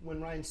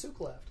when Ryan Sook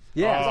left.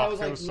 Yeah,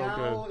 because I was like,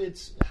 now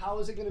how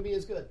is it going to be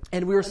as good?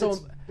 And we were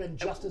so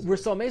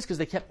amazed because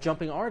they kept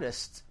jumping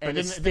artists, and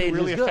it didn't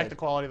really affect the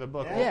quality of the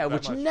book. Yeah,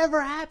 which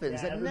never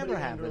happens. Yeah, that never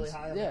happens.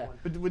 Really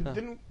but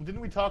didn't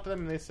we talk to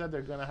them and they said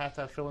they're going to have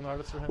fill-in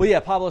artists for him? Well, yeah,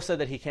 Pablo said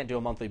that he can't do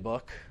a monthly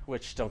book,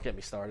 which don't get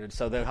me started.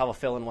 So they'll have a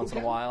fill-in once in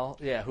a while.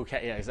 Yeah, who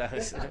can? Yeah, exactly.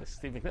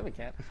 Steve McNiven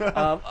can't.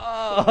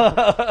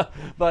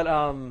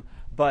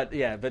 But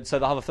so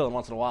they'll have a fill-in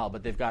once in a while,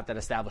 but they've got that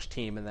established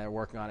team and they're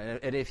working on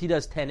it. And if he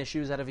does 10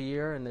 issues out of a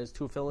year and there's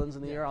 2 fill-ins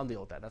in the year, I'll deal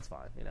with that. That's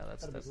fine.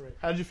 That's great.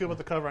 How did you feel about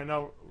the cover? I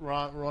know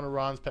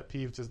Ron's pet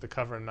peeves is the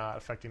cover not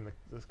affecting the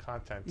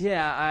content.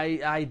 Yeah,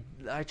 I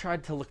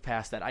tried to look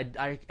past that.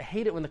 I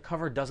hate it when the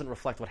cover doesn't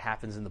reflect what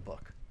happens in the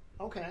book.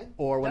 Okay.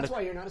 Or when that's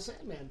why you're not a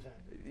Sandman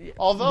fan.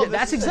 Although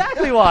that's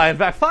exactly why. In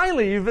fact,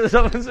 finally,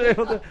 someone's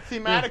able to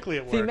thematically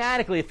it works.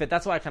 Thematically it fit.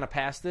 That's why I kind of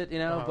passed it,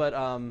 But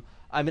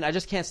I mean, I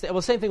just can't stay.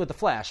 Well, same thing with the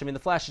Flash. I mean, the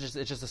Flash is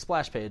just a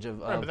splash page of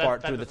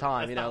Bart through the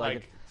time. That's not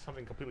like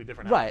something completely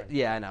different. Right?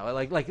 Yeah, I know.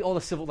 Like all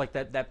the civil, like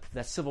that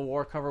Civil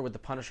War cover with the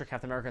Punisher,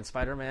 Captain America, and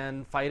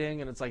Spider-Man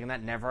fighting, and it's like, and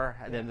that never.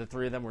 And then the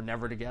three of them were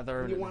never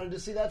together. You wanted to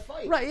see that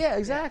fight, right? Yeah,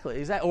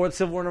 exactly. Or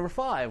Civil War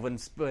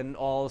 #5 when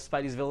all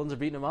Spidey's villains are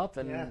beating him up,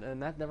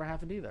 and that never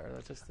happened either.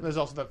 That's just. There's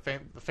also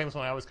the famous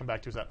one I always come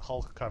back to is that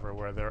Hulk cover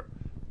where they're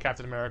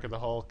Captain America, the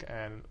Hulk,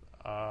 and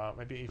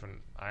maybe even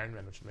Iron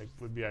Man, which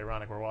would be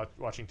ironic. We're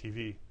watching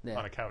TV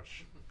on a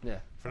couch,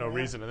 for no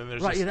reason, and then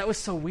there's that was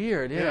so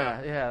weird.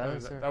 That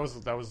was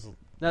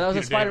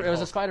a Spider. It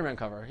was a Spider-Man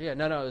cover. Yeah,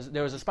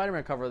 there was a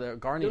Spider-man cover that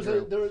Garney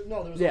drew. There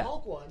was a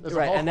Hulk one.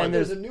 Right, and then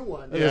there's a new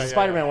one. There's a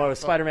Spider-Man one with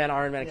Spider-Man,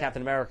 Iron Man, and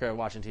Captain America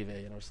watching TV,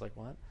 and I was like,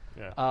 what?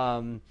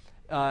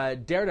 Yeah.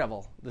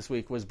 Daredevil this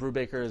week was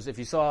Brubaker's. If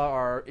you saw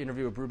our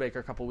interview with Brubaker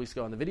a couple weeks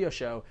ago on the video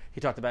show, he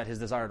talked about his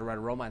desire to write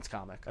a romance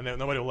comic. And then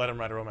nobody will let him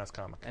write a romance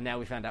comic. And now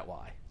we found out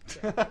why.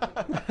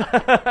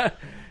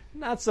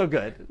 Not so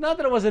good. Not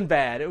that it wasn't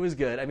bad. It was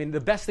good. I mean,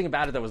 the best thing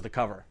about it, though, was the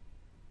cover.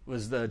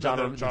 Was the John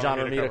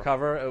Romita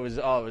cover. It was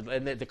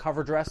and the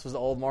cover dress was the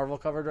old Marvel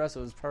cover dress.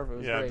 It was perfect. It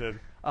was great. It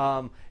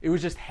did. It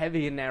was just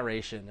heavy in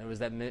narration. It was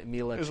that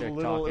Mila chick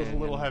talking. It was a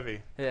little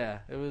heavy. Yeah,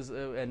 it was,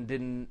 and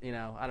didn't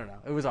I don't know.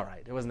 It was all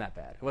right. It wasn't that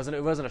bad. It wasn't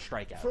a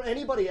strikeout. For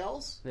anybody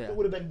else, it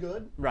would have been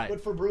good. Right.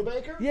 But for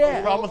Brubaker,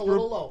 a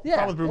little low. Yeah.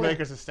 Problem with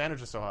Brubaker's his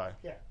standards are so high.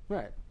 Yeah.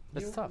 Right.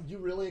 It's tough. You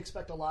really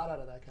expect a lot out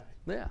of that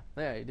guy.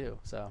 Yeah, you do.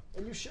 So.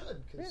 And you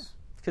should,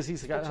 because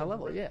he's got a high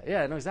level.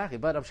 Yeah, no, exactly.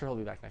 But I'm sure he'll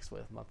be back next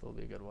month. It'll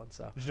be a good one.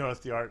 So. Did you notice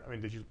the art? I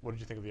mean, what did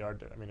you think of the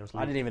art? I mean, it was.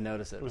 I didn't even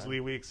notice it. It was Lee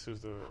Weeks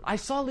who's the. I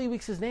saw Lee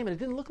Weeks' name, and it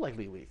didn't look like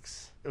Lee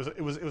Weeks.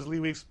 It was Lee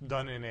Weeks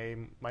done in a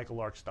Michael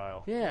Lark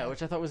style. Yeah,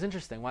 which I thought was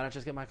interesting. Why not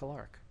just get Michael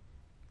Lark?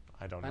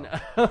 I don't know.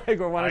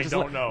 Or why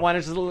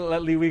not just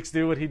let Lee Weeks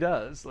do what he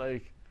does?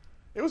 Like.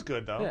 It was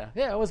good though.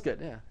 Yeah, it was good.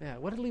 Yeah.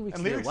 What did Lee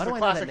Weeks do? Why do I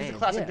know that name? He's a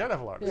classic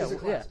Daredevil artist.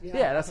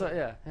 Yeah, that's what.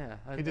 Yeah.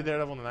 He did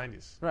Daredevil in the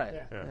 '90s. Right.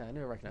 Yeah, I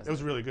knew I recognized. It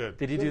was really good.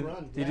 Did he do?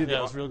 Did he do?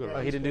 It was real good. Oh,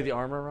 he didn't do the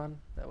armor run.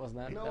 That wasn't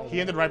that. No.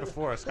 He ended right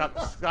before. Scott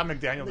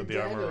McDaniel did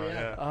the armor run.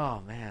 Yeah.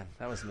 Oh man,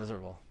 that was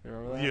miserable. You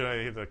remember that? Yeah,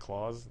 he had the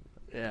claws.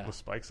 Yeah. With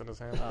spikes in his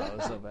hand. Oh, it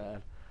was so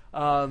bad.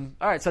 All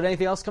right. So, did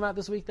anything else come out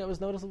this week that was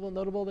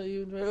notable that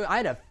you? I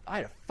had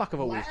a fuck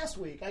of a week. Last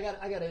week, I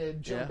got to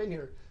jump in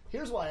here.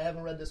 Here's why I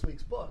haven't read this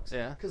week's books.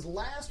 Yeah. Because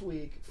last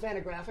week,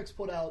 Fantagraphics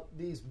put out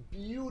these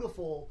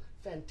beautiful,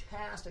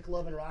 fantastic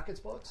Love and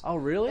Rockets books. Oh,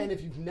 really? And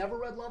if you've never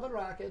read Love and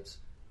Rockets,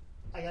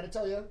 I got to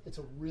tell you, it's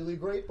a really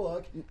great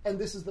book. And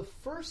this is the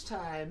first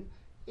time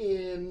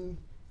in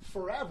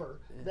forever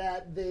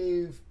that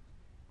they've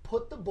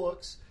put the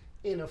books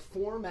in a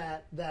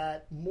format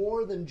that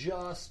more than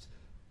just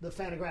the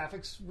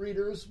Fantagraphics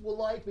readers will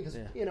like, because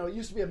it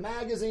used to be a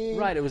magazine.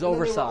 Right, it was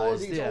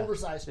oversized. These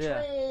oversized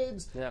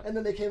trades, yeah. And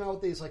then they came out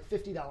with these like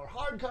 $50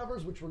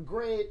 hardcovers, which were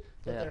great,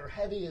 but they're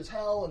heavy as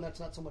hell, and that's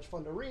not so much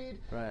fun to read.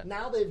 Right.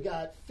 Now they've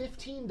got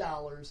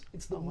 $15.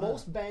 It's the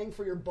most bang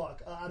for your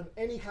buck out of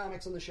any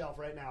comics on the shelf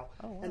right now,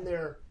 and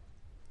they're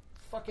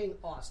fucking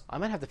awesome. I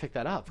might have to pick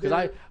that up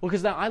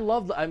because now I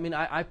love. I mean,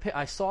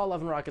 I saw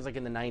Love and Rockets like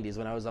in the '90s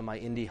when I was on my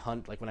indie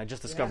hunt, like when I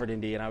just discovered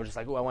indie, and I was just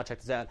like, oh, I want to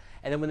check this out.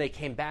 And then when they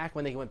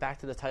went back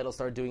to the title,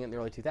 started doing it in the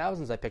early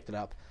 2000s, I picked it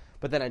up.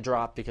 But then I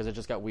dropped because it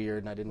just got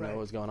weird and I didn't know what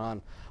was going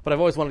on. But I've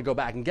always wanted to go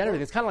back and get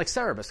everything. It's kind of like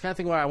Cerebus, kind of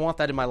thing where I want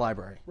that in my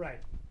library. Right.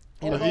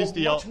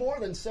 Much more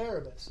than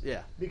Cerebus.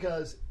 Yeah.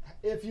 Because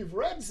if you've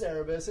read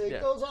Cerebus,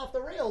 it goes off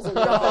the rails a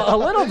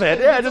little bit.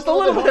 Yeah, just a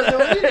little bit.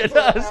 It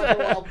does.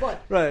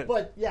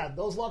 But yeah,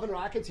 those Love and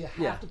Rockets, you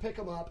have to pick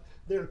them up.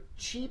 They're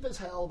cheap as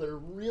hell. They're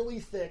really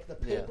thick. The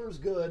paper's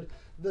good.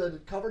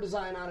 The cover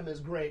design on them is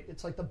great.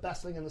 It's like the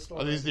best thing in the store.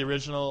 Are these the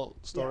original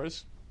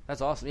stories? That's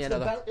awesome. Yeah,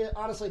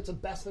 honestly, it's the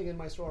best thing in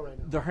my store right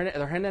now. The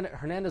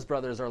Hernandez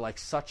brothers are like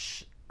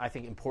such, I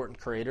think, important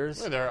creators.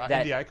 Yeah, they're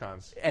indie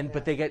icons.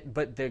 But they get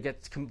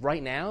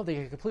right now they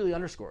get completely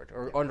underscored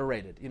or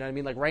underrated. You know what I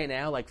mean? Like right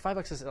now, like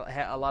 $5 is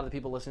a lot of the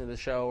people listening to the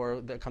show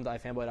or that come to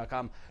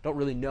ifanboy.com don't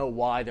really know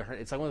why they're.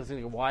 It's like one of the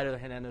things. Why are the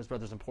Hernandez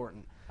brothers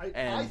important?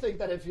 I think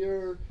that if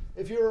you're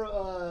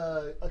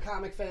a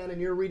comic fan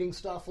and you're reading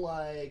stuff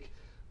like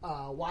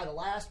Why the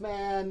Last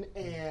Man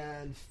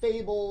and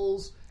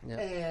Fables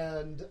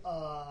and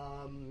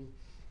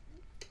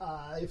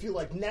if you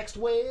like Next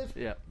Wave,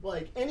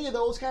 like any of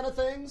those kind of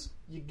things,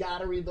 you got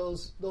to read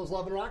those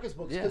Love and Rockets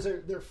books because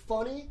they're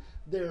funny,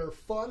 they're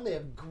fun, they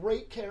have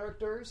great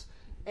characters.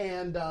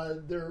 And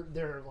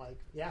they're like,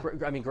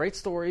 I mean, great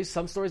stories.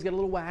 Some stories get a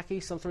little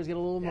wacky. Some stories get a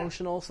little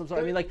emotional. Some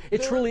stories, I mean, like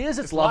it truly is.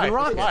 It's Love and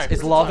Rockets.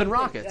 It's Love and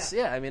Rockets.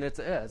 Yeah, I mean, it's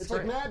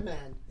like Mad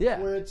Men.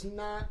 Where it's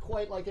not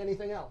quite like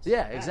anything else.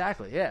 Yeah,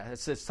 exactly. Yeah,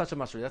 it's such a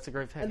must read. That's a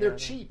great pick. And they're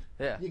cheap.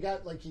 Yeah, you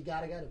gotta get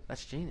them.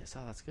 That's genius.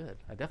 Oh, that's good.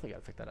 I definitely got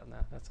to pick that up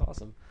now. That's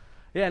awesome.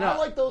 Yeah, no. I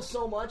like those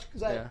so much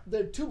because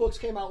the 2 books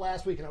came out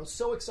last week, and I was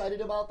so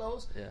excited about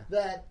those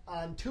that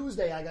on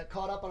Tuesday I got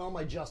caught up on all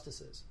my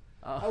Justices.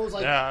 I was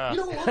like,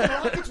 Love and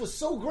Rockets was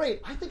so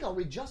great. I think I'll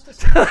read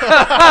Justices.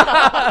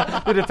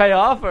 Did it pay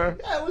off? Or?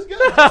 Yeah, it was good.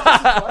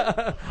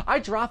 Justice I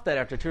dropped that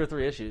after 2 or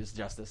 3 issues,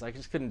 Justice. I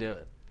just couldn't do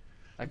it.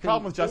 The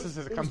problem with Justice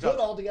is it comes good up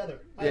altogether.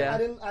 I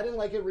didn't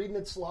like it reading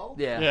it slow.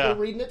 Yeah. But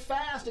reading it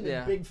fast and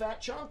a big fat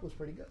chunk was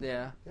pretty good.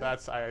 Yeah.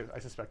 I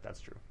suspect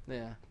that's true.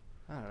 Yeah.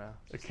 I don't know.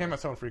 It came out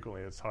so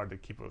infrequently, it's hard to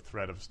keep a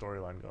thread of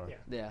storyline going.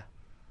 Yeah.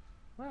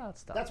 Well,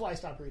 it's tough. That's why I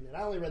stopped reading it.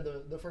 I only read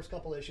the first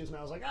couple issues, and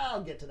I was like,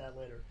 I'll get to that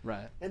later.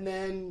 Right. And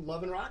then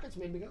Love and Rockets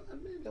made me go,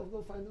 maybe I'll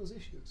go find those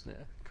issues. Yeah.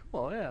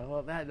 Cool. Yeah.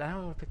 Well, I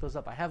don't want to pick those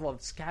up. I have all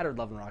scattered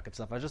Love and Rockets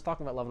stuff. I was just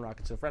talking about Love and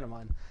Rockets to a friend of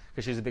mine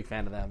because she's a big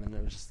fan of them, and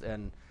it was just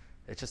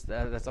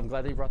I'm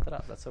glad that you brought that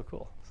up. That's so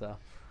cool. So,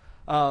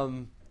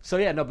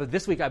 but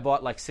this week I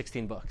bought like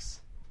 16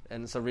 books.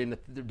 And so doing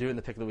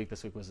the pick of the week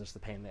this week was just the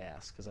pain in the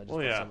ass because I just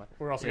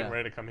we're also getting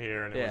ready to come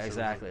here. And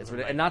exactly.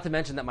 And not to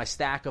mention that my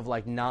stack of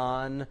like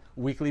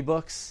non-weekly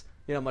books,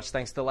 much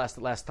thanks to last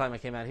time I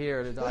came out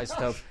here to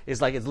Isotope,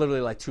 is like it's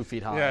literally like 2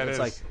 feet high. Yeah, it's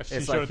like she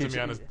showed it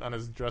to me on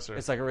his dresser.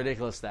 It's like a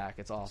ridiculous stack.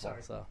 It's awful.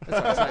 Sorry. So it's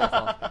not your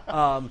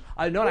fault.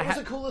 What was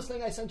the coolest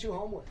thing I sent you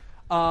home with?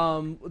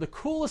 The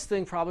coolest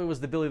thing probably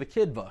was the Billy the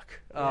Kid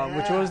book,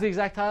 which was the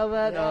exact title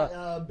of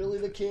that. Billy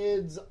the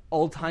Kid's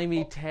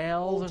Old-timey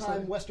tales,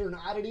 old-time Western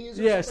oddities.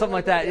 Or something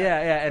like that.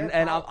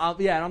 And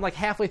I'm like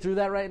halfway through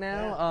that right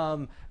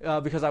now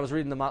because I was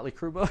reading the Motley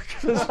Crue book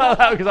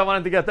because I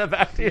wanted to get that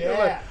back to you.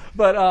 Yeah.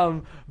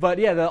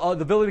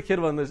 The Billy the Kid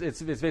one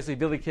it's basically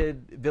Billy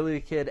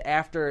the Kid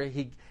after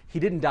he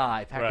didn't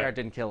die. Packard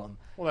didn't kill him.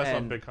 Well, that's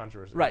not a big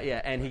controversy. Right,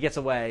 yeah, and he gets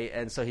away,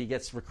 and so he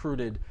gets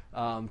recruited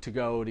to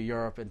go to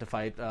Europe and to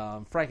fight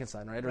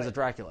Frankenstein, right? Or is it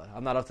Dracula?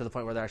 I'm not up to the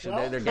point where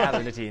they're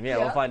gathering a team. Yeah,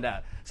 we'll find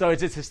out. So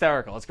it's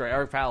hysterical. It's great.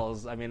 Eric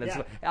Powell's,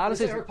 honestly...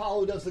 It's Eric Powell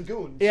who does The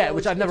Goon. Yeah, so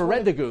which I've never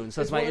read The Goon,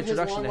 so it's my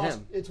introduction to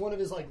him. It's one of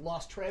his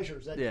lost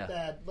treasures that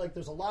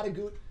there's a lot of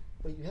Goon...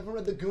 Wait, you haven't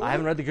read The Goon? I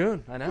haven't read The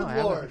Goon. I know. Good I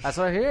haven't. Lord. That's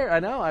what I hear. I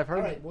know. I've heard.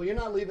 All right. Well, you're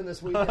not leaving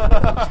this weekend.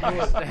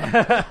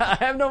 I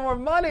have no more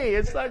money.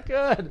 It's not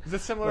good. Is it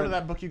similar to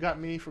that book you got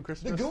me for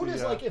Christmas? The Goon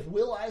is like if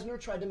Will Eisner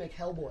tried to make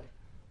Hellboy.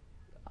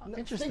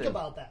 Interesting. Think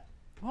about that.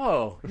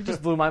 Whoa! You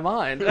just blew my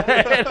mind. What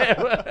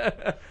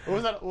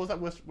was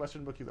that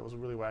Western book that was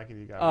really wacky that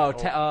you got?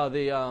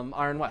 The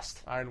Iron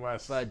West. Iron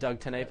West by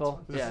Doug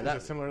TenNapel. Is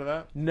it similar to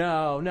that?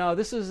 No.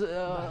 This is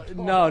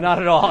no,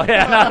 not at all.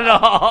 Yeah, not at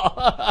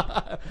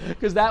all.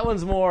 Because that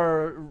one's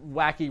more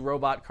wacky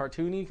robot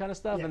cartoony kind of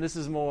stuff, and this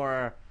is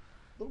more.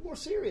 A little more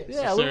serious.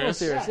 Yeah, a little more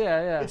serious.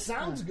 Yeah. It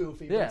sounds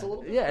goofy, but it's a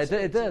little bit more serious.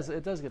 It does.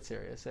 It does get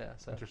serious. Yeah.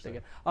 So interesting.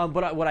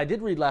 But what I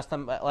did read last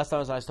time I was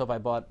on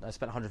Isotope, I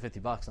spent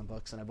 $150 on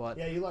books, and I bought.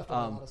 Yeah, you left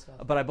on a lot of stuff.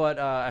 But I bought.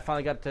 I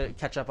finally got to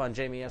catch up on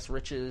Jamie S.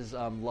 Rich's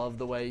 "Love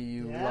the Way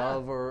You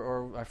Love,"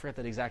 or I forget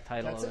the exact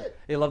title. That's it.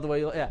 You love the way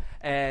you. Yeah,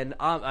 and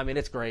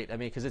it's great.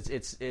 Because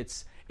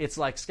it's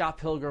like Scott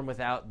Pilgrim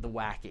without the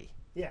wacky.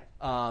 Yeah.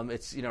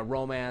 It's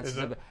romance.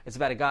 It's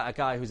about a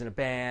guy who's in a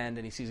band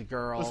and he sees a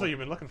girl. That's what you've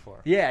been looking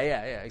for. Yeah,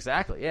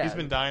 exactly. Yeah. He's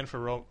been dying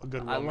for a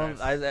good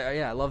romance.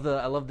 I love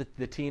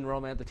the teen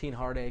romance, the teen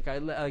heartache.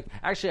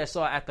 Actually, I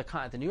saw at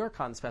the New York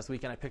Con this past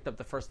weekend. I picked up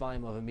the first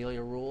volume of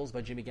Amelia Rules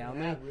by Jimmy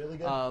Gowney. Yeah, really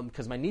good.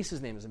 Because my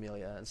niece's name is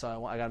Amelia, and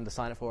so I got him to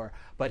sign it for her.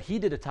 But he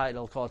did a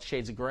title called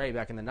Shades of Grey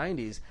back in the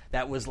 '90s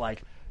that was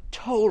like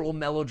total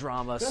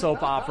melodrama,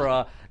 soap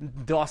opera,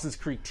 Dawson's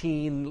Creek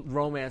teen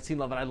romance, teen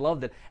love, and I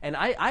loved it. And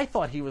I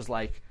thought he was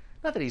like,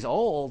 not that he's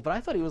old, but I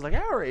thought he was like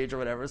our age or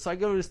whatever. So I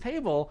go to his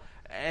table,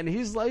 and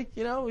he's like,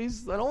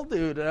 he's an old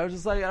dude, and I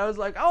was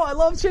like, oh, I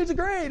love Shades of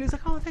Grey, and he's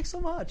like, oh, thanks so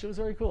much. It was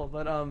very cool.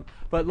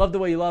 But Love the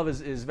Way You Love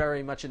is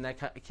very much in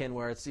that kin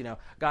where it's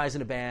guys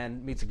in a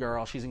band meets a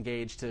girl, she's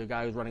engaged to a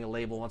guy who's running a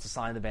label, wants to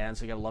sign the band,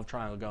 so you got a love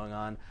triangle going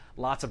on.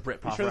 Lots of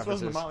Britpop references. You sure this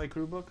wasn't the Motley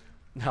Crue book?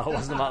 No, it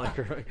wasn't the Motley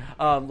Crue.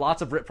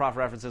 Lots of Britpop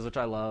references, which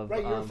I love.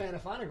 Right, you're a fan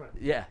of Phonogram.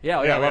 Yeah,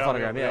 I love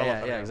Phonogram.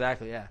 Yeah,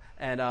 exactly. Yeah,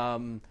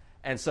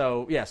 and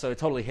so it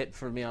totally hit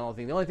for me on all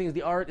things. The only thing is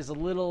the art is a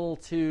little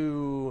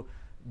too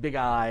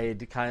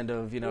big-eyed, kind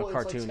of it's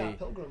cartoony. Like Scott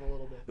Pilgrim a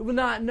little bit.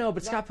 Well,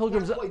 but Scott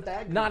Pilgrim's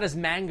not as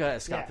manga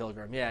as Scott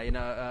Pilgrim. Yeah,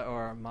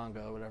 or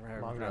manga, or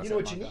whatever. You know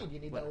what you need? You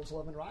need those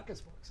Love and Rockets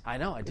books. I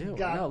know, I do.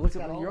 Look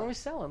at you're always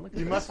selling.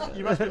 You must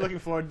be looking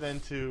forward then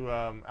to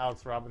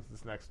Alex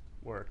Robinson's next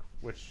work,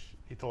 which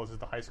he told us is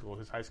his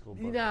high school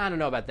book. I don't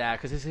know about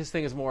that because his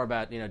thing is more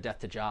about death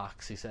to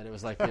jocks. He said it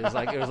was like kind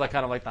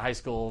of like the high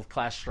school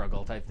class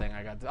struggle type thing.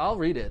 I'll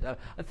read it.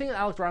 I think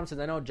Alex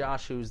Robinson. I know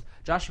Josh who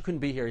couldn't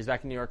be here. He's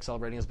back in New York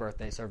celebrating his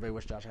birthday. So everybody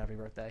wish Josh a happy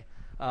birthday.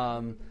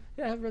 Happy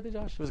birthday,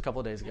 Josh. It was a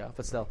couple of days ago,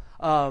 but still.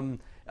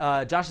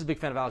 Josh is a big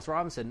fan of Alex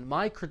Robinson.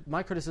 My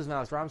criticism of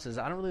Alex Robinson is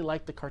I don't really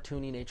like the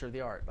cartoony nature of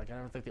the art. Like I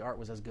don't think the art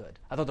was as good.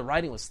 I thought the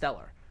writing was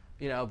stellar.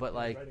 But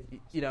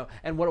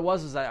and what it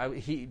was is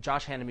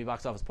Josh handed me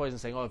Box Office Poison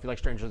saying, oh, if you like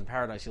Strangers in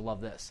Paradise, you'll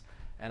love this.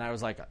 And I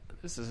was like,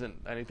 this isn't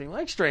anything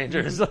like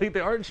Strangers. Like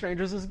the art in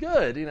Strangers is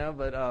good,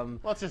 but well,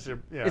 it's just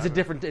it's a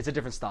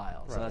different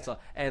style. So that's all.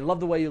 And Love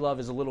the Way You Love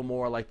is a little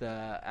more like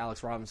the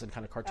Alex Robinson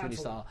kind of cartoony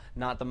style,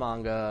 not the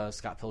manga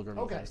Scott Pilgrim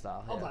kind of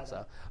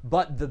style.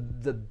 But the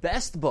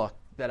best book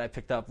that I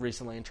picked up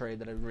recently in trade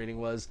that I've been reading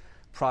was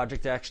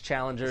Project X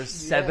Challengers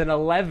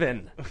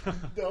 7-Eleven.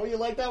 Oh, you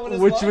like that one as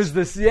which well? was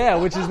this,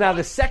 which is now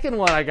the second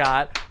one I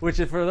got, which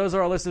is for those of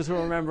our listeners who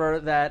remember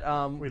that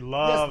we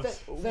love.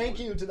 Yes, thank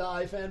you to the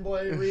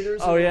iFanboy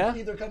readers who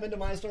either come into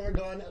my store or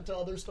gone to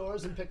other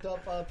stores and picked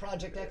up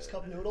Project X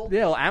Cup Noodle.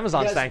 Yeah, well,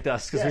 Amazon thanked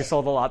us because we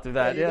sold a lot through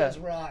that. You guys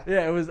rock.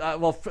 Yeah, it was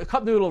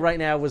Cup Noodle right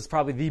now was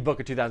probably the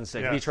book of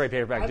 2006, the trade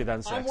paperback of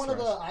 2006. I'm one of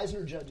the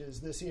Eisner judges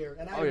this year,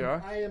 and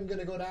I am going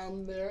to go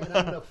down there and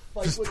I'm going to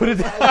fight just with put it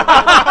to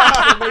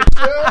make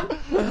sure.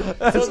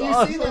 That's so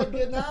if you see that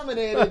get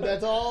nominated,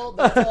 that's all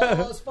I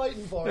was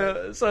fighting for.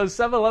 Yeah, so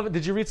 7-Eleven,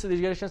 did you get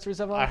a chance to read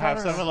 7-Eleven? I have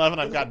 7-Eleven.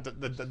 I've got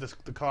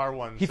the car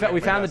one. We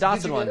found the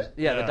Dotson one.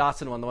 Yeah, the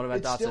Dotson one, the one about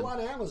it's Dotson. It's still on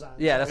Amazon.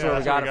 Yeah, that's where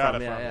we got it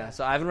from. Yeah.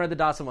 So I haven't read the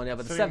Dotson one yet,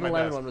 but the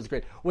 7-Eleven one was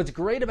great. What's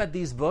great about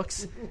these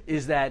books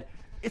is that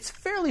it's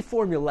fairly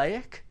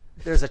formulaic.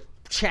 There's a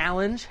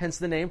challenge, hence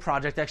the name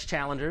Project X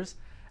Challengers.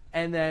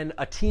 And then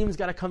a team's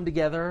got to come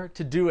together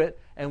to do it.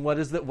 And what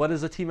does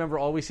a team member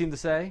always seem to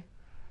say?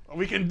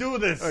 We can do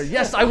this.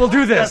 Yes, I will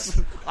do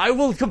this. I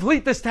will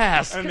complete this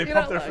task. And they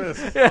pump their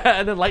fists. Yeah,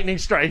 and then lightning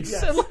strikes.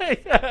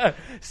 Yes.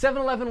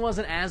 7-Eleven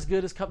wasn't as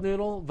good as Cup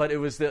Noodle, but it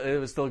was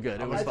still good.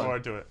 I look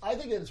forward to it. I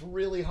think it's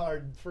really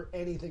hard for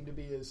anything to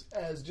be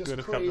as just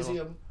good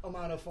crazy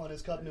amount of fun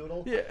as Cup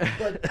Noodle. Yeah.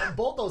 But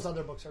both those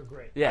other books are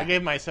great. Yeah. I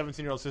gave my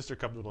 17-year-old sister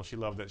Cup Noodle. She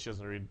loved it. She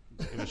doesn't read.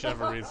 She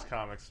never reads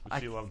comics,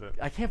 but she loved it.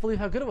 I can't believe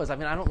how good it was. I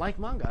mean, I don't like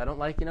manga. I don't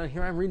like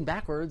here I'm reading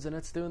backwards and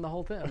it's doing the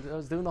whole thing. I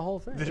was doing the whole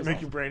thing. Did it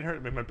make your brain hurt?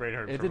 It made my brain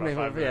hurt. It did make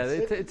my brain. Yeah,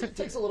 it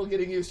takes a little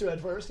getting used to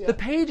at first. Yeah. The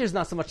pages,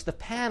 not so much. The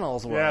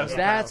panels were. Yeah,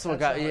 that's what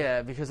got.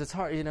 Yeah, because it's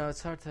hard.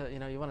 It's hard to.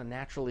 You want to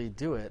naturally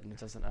do it, and it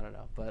doesn't. I don't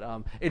know. But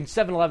in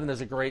 7-Eleven,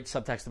 there's a great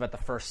subtext about the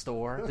first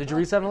store. Did you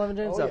read 7-Eleven,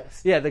 James? Oh,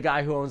 yes. Yeah, the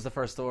guy who owns the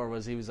first store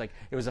was like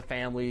it was a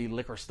family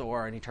liquor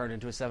store, and he turned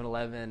into a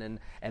 7-Eleven,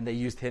 and they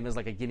used him as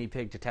like a guinea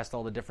pig to test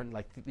all the different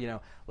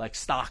like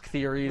stock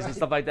theories and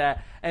stuff like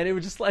that. And it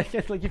was just like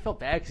you felt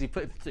bad because he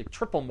put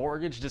triple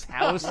mortgaged his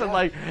house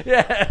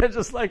and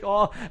just like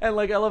all and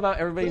like I love how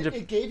everybody.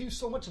 It gave you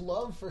so much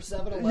love for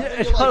 7-Eleven. Yeah,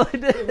 it totally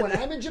did. When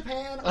I'm in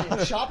Japan,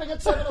 I'm shopping at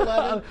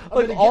 7-Eleven. I'm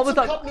like going to all get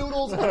the some time. Cup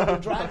Noodles and I'm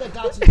going to drive that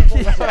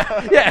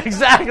Datsun. Yeah,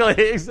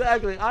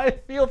 exactly. I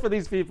feel for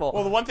these people.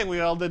 Well, the one thing we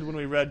all did when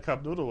we read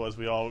Cup Noodle was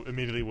we all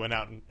immediately went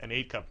out and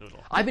ate Cup Noodle.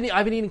 I've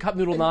been eating Cup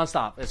Noodle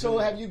nonstop. So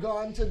have you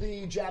gone to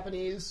the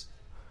Japanese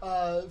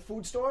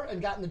food store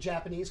and gotten the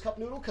Japanese Cup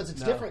Noodle? Because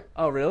it's different.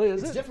 Oh, really?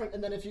 It's different.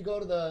 And then if you go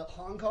to the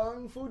Hong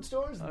Kong food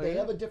stores, they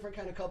have a different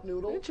kind of Cup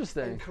Noodle.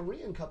 Interesting. And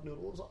Korean Cup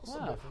Noodle is also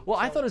different. Well,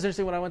 I thought it was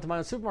interesting when I went to my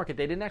own supermarket.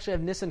 They didn't actually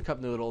have Nissan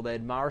Cup Noodle. They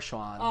had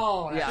Marchuan.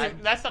 Oh, yeah.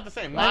 That's not the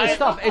same.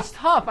 It's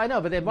tough. I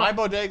know, but they have my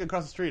bodega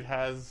across the street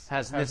has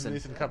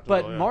Nissan Cup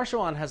But Noodle.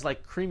 Marchuan has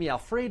like creamy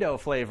Alfredo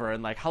flavor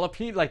and like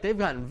jalapeno. Like they've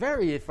gotten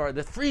very far.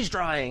 The freeze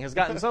drying has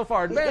gotten so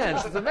far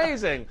advanced. It's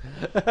amazing.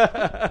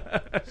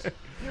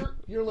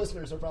 Your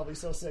listeners are probably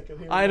so sick of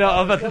hearing. I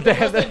know, but they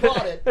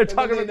bought it. They're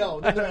talking they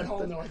know. Then they're at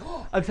home. They're like,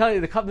 oh. I'm telling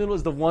you, the Cup Noodle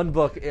is the one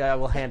book I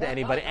will hand to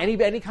anybody,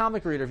 any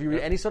comic reader. If you read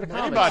any sort of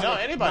comics,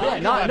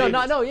 anybody.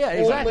 Yeah,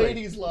 exactly. Old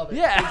ladies love it.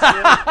 Yeah.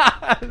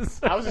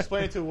 I was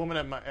explaining to a woman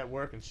at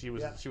work, and she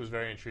was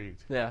very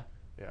intrigued. Yeah.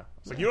 Yeah.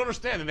 It's like, you don't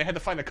understand. And they had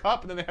to find the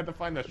cup, and then they had to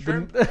find the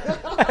shrimp.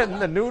 And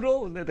the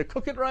noodle, and they had to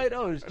cook it right.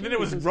 Oh, and then it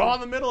was raw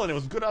in the middle, and it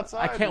was good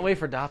outside. I can't wait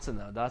for Dotson,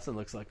 though. Dotson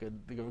looks like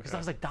good. Because I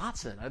was like,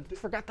 Dotson. I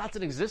forgot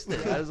Dotson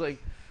existed. I was like,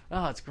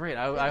 oh, it's great.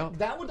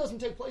 That one doesn't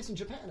take place in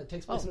Japan. It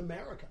takes place in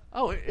America.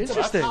 Oh, interesting.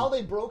 So that's how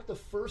they broke the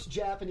first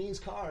Japanese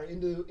car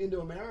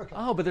into America.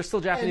 Oh, but there's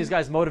still Japanese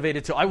guys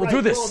motivated to, I will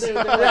do this. Well, they're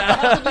like, I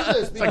have to do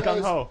this like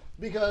gung-ho.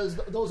 Because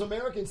those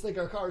Americans think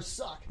our cars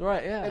suck.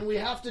 Right, yeah. And we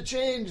have to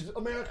change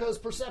America's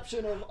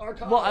perception of our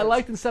cars. Well, I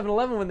liked in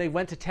 7-Eleven when they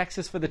went to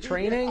Texas for the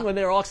training, when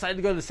they were all excited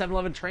to go to the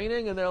 7-Eleven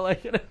training, and they're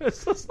like,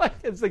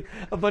 it's like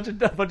a bunch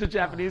of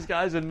Japanese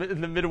guys in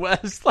the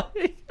Midwest.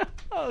 Like,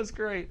 oh, it was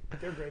great.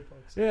 They're great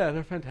folks. Yeah,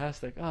 they're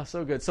fantastic. Oh,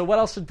 so good. So what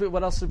else should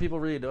people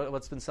read?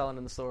 What's been selling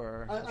in the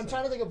store? I'm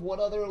trying to think of what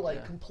other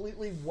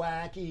completely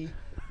wacky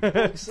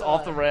books,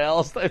 off the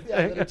rails. That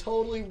are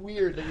totally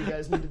weird that you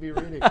guys need to be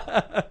reading.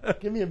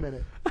 Give me a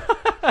minute.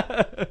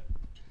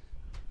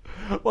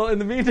 Well, in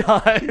the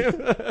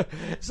meantime,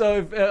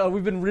 so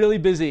we've been really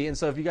busy, and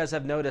so if you guys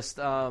have noticed,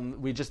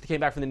 we just came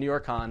back from the New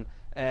York Con,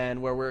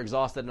 and where we're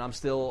exhausted, and I'm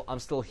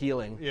still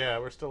healing. Yeah,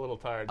 we're still a little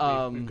tired.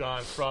 We've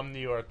gone from New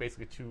York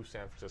basically to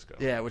San Francisco.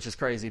 Yeah, which is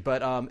crazy.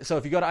 But so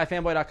if you go to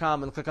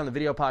ifanboy.com and click on the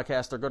video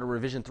podcast, or go to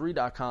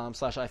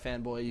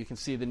revision3.com/ifanboy, you can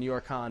see the New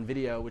York Con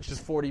video, which is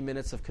 40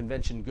 minutes of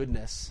convention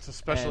goodness. It's a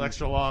special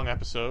extra long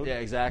episode. Yeah,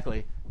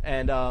 exactly.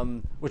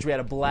 And which we had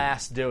a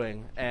blast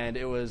doing, and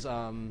it was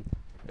fun.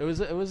 It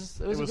was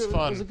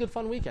a good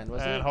fun weekend,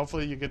 wasn't it? And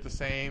hopefully you get the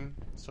same.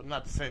 So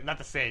not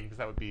the same because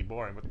that would be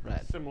boring,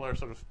 but similar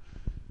sort of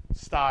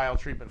style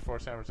treatment for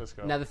San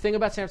Francisco. Now, the thing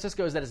about San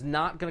Francisco is that it's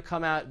not going to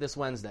come out this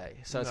Wednesday.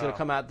 So it's going to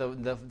come out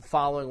the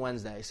following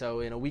Wednesday.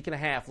 So in a week and a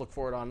half, look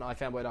for it on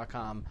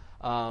ifanboy.com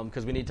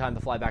because we need time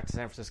to fly back to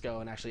San Francisco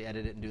and actually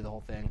edit it and do the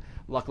whole thing.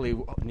 Luckily,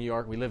 New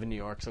York, we live in New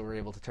York, so we're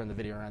able to turn the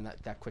video around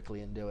that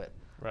quickly and do it.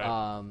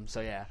 Right.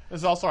 So, yeah. This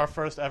is also our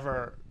first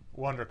ever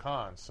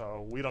WonderCon,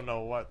 so we don't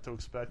know what to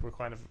expect. We're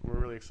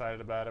really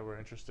excited about it. We're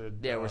interested.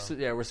 Yeah,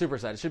 we're super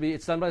excited.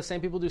 It's done by the same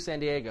people who do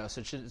San Diego,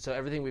 so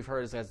everything we've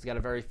heard is that it's got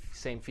a very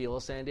same feel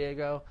as San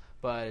Diego,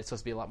 but it's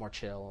supposed to be a lot more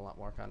chill, a lot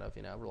more kind of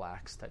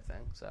relaxed type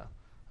thing. So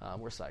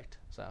we're psyched.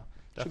 So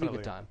it should be a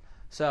good time.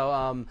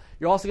 So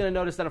you're also going to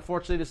notice that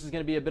unfortunately this is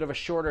going to be a bit of a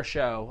shorter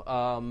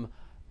show.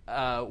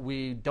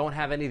 We don't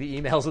have any of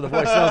the emails or the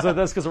voicemails with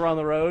us because we're on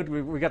the road.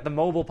 We got the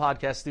mobile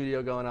podcast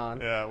studio going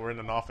on. Yeah, we're in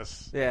an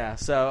office. Yeah,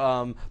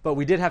 so but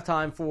we did have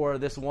time for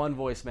this one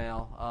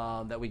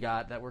voicemail that we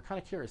got that we're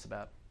kind of curious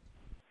about.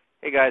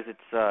 Hey guys,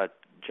 it's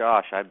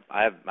Josh.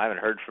 I haven't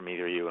heard from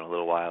either of you in a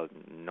little while.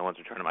 No one's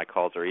returning my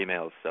calls or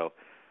emails. So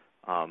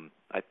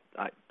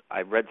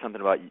I read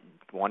something about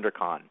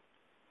WonderCon,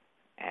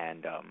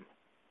 and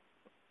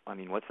I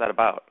mean, what's that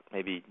about?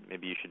 Maybe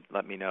you should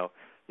let me know.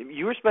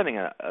 You were spending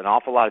an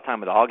awful lot of time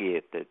with Augie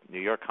at the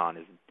New York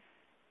Con.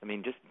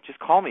 Just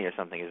call me or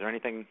something. Is there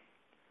anything?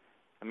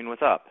 I mean,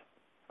 what's up?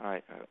 All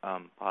right.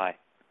 Bye.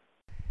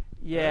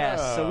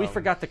 Yeah, so we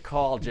forgot to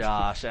call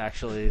Josh,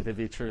 actually, to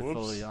be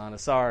truthfully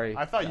honest. Sorry.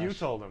 I thought Josh. you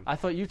told him. I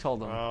thought you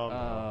told him. Oh,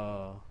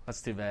 no.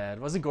 That's too bad.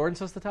 Wasn't Gordon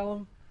supposed to tell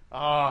him?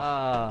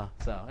 Oh.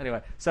 So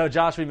anyway,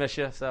 Josh, we miss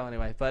you. So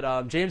anyway,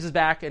 but James is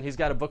back, and he's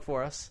got a book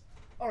for us.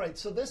 All right,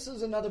 so this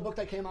is another book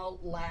that came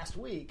out last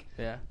week.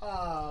 Yeah.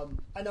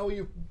 I know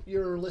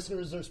your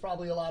listeners, there's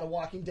probably a lot of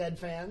Walking Dead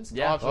fans.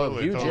 Yeah,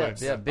 absolutely. Huge.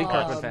 Totally. Yeah, big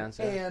Kirkman fans.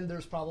 Yeah. And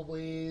there's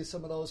probably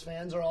some of those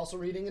fans are also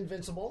reading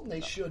Invincible, and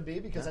they should be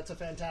because that's a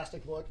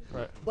fantastic book.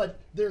 Right. But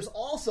there's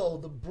also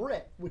The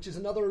Brit, which is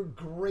another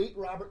great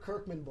Robert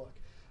Kirkman book.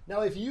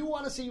 Now, if you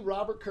want to see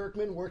Robert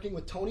Kirkman working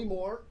with Tony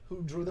Moore,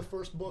 who drew the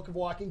first book of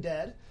Walking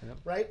Dead,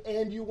 right,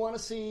 and you want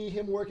to see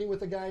him working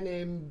with a guy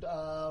named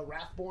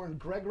Rathborn,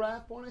 Greg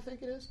Rathborn, I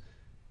think it is,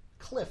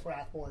 Cliff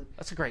Rathborn.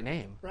 That's a great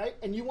name. Right?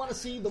 And you want to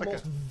see the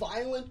most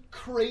violent,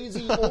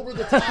 crazy,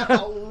 over-the-top,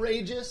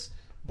 outrageous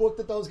book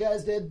that those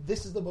guys did,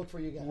 this is the book for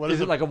you guys. Is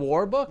it like a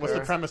war book? What's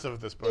the premise of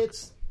this book?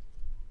 It's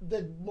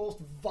the most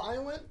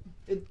violent.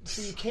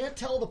 So you can't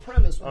tell the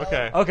premise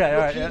without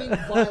repeating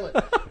violent.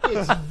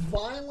 It's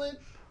violent,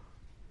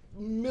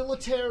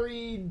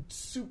 military,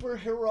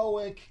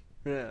 superheroic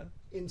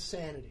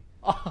insanity.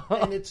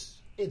 And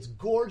it's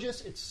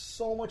gorgeous. It's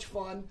so much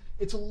fun.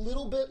 It's a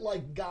little bit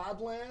like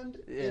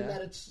Godland in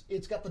that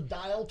it's got the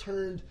dial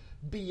turned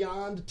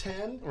beyond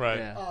 10. Right.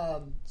 Yeah.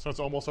 So it's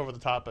almost over the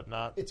top, but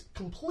not. It's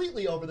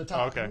completely over the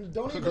top. Okay.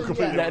 Don't even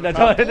Completely get over the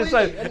top.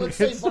 completely. And let's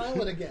say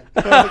violent again.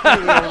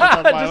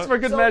 Just for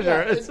good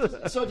measure.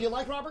 Yeah, so if you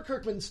like Robert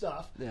Kirkman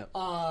stuff,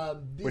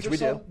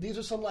 these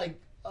are some like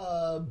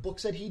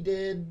books that he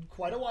did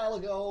quite a while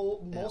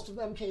ago. Most of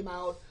them came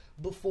out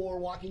before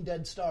Walking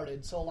Dead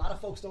started, so a lot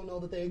of folks don't know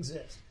that they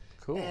exist.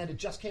 Cool. And it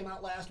just came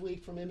out last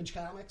week from Image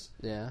Comics.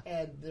 Yeah.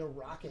 And they're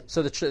rocking.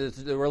 So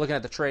we're looking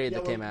at the trade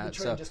that came out.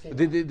 The trade just came out.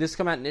 Did this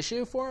come out in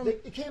issue for him?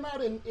 It came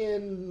out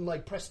in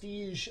like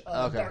Prestige,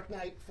 Dark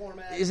Knight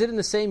format. Is it in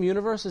the same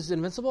universe as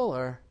Invincible,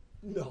 or?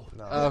 No.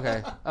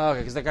 Okay,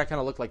 because that guy kind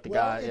of looked like the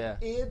guy.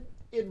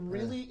 It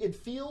really it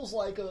feels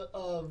like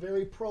a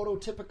very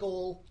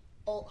prototypical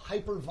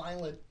hyper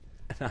violent.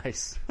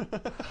 Nice.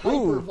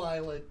 Hyper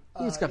violent.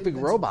 It's got big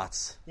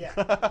robots. Yeah.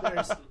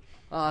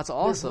 That's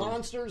awesome. There's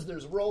monsters,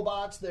 there's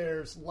robots,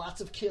 there's lots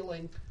of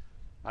killing.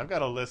 I've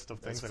got a list of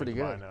things that I can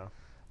buy now.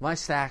 My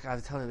stack, I'm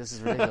telling you, this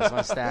is ridiculous.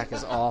 My stack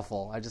is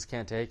awful. I just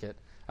can't take it.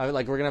 We're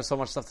gonna have so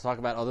much stuff to talk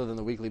about other than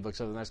the weekly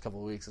books over the next couple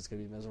of weeks. It's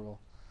gonna be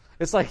miserable.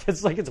 It's like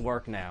it's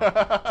work now.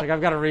 It's like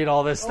I've got to read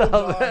all this stuff.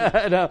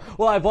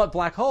 Well, I bought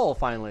Black Hole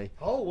finally.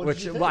 Oh, what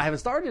did you think? I haven't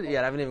started it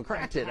yet. I haven't even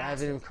cracked it.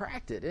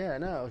 Yeah, I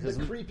know. The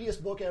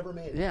creepiest book ever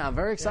made. Yeah, I'm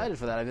very excited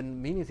for that. I've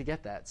been meaning to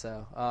get that.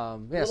 So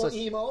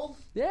emo.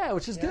 Yeah,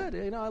 which is good.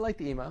 I like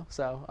the emo.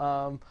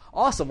 So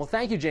awesome. Well,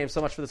 thank you, James, so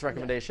much for this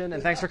recommendation,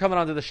 and thanks for coming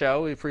on to the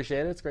show. We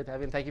appreciate it. It's great to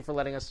have you. And thank you for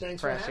letting us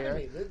crash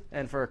here,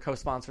 and for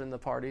co-sponsoring the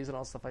parties and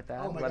all stuff like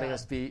that. Letting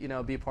us be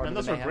part of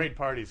the mayhem. Those were great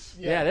parties.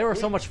 Yeah, they were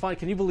so much fun.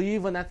 Can you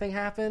believe when that thing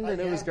happened? And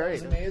it was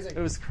great. It was amazing.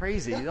 It was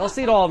crazy. I'll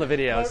see it all in the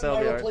video.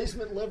 My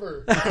replacement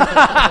liver.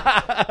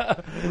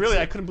 Really,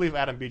 I couldn't believe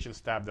Adam Beecham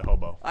stabbed a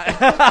hobo. I'm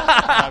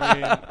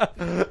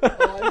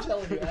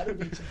telling you, Adam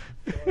Beecham.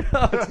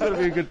 It's going to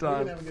be a good time.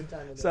 We're going to have a good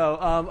time with it. So,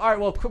 all right,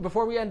 well,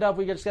 before we end up,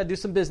 we just got to do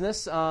some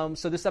business.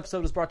 So this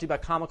episode is brought to you by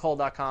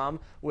comichole.com,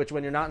 which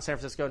when you're not in San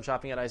Francisco and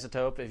shopping at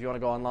Isotope, if you want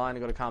to go online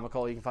and go to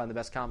Comichole, you can find the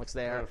best comics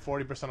there.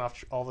 40%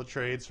 off all the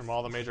trades from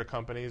all the major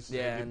companies.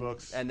 Yeah,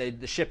 books. And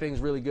the shipping's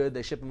really good.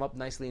 They ship them up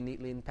nicely and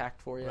neatly and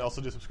packed for you. They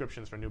also do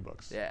subscriptions for new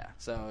books. Yeah,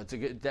 so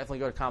definitely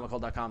go to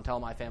comichole.com. Tell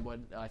them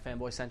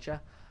iFanboy sent you.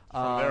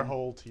 From their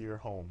hole to your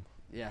home.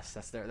 Yes,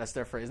 that's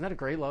their phrase. Isn't that a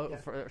great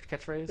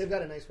catchphrase? They've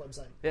got a nice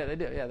website. Yeah, they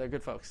do. Yeah, they're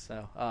good folks.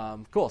 So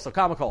cool. So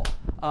comical.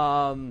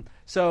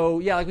 So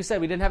yeah, like we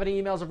said, we didn't have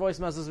any emails or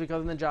voicemails this week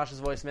other than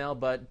Josh's voicemail.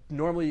 But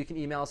normally you can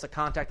email us at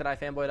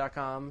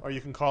contact@ifanboy.com. Or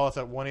you can call us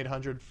at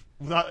 1-800.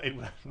 Not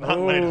 1-800.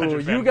 Oh,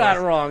 you got it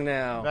wrong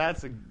now.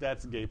 That's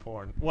gay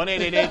porn.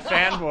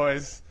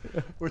 1-888-FANBOYS,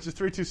 which is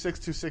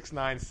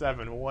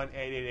 326-2697.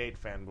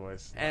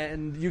 1-888-FANBOYS.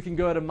 And you can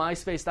go to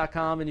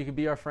myspace.com and you can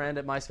be our friend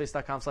at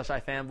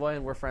myspace.com/ifanboy,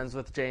 and we're friends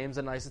with James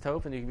and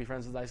Isotope, and you can be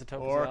friends with Isotope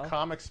or as well.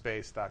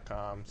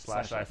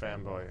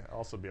 comicspace.com/ifanboy.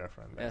 Also be our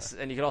friend there. Yes,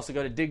 and you can also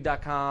go to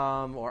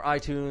dig.com or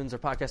iTunes or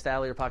Podcast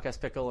Alley or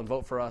Podcast Pickle and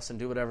vote for us and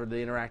do whatever the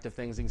interactive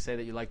things you can say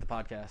that you like the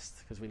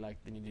podcast, because we like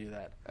when you do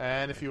that.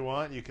 And if you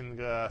want, you can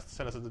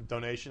send us a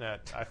donation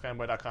at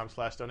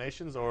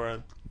ifanboy.com/donations,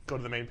 or go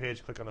to the main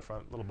page, click on the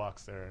front little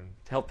box there, and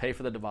help pay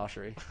for the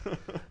debauchery.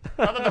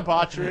 Not the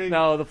debauchery.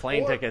 No, the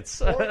plane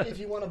tickets. Or if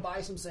you want to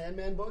buy some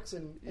Sandman books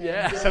and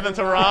send them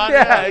to Ron.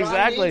 Yeah,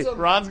 exactly.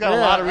 Ron's got a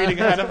lot of reading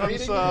ahead of him,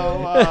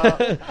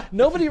 so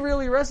nobody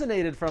really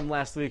resonated from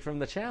last week from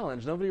the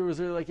challenge. Nobody was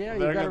really like, you got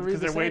to read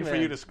because they're waiting for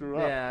you to screw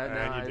up.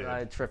 Yeah, no,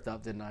 I tripped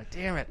up, didn't I?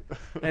 Damn it.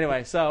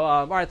 Anyway, so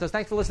all right, so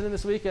thanks for listening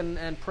this week,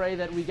 and pray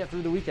that we get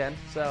through the weekend.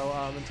 So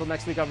until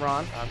next week, I'm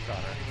Ron. I'm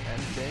Connor.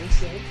 And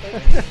James.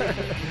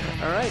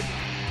 All right.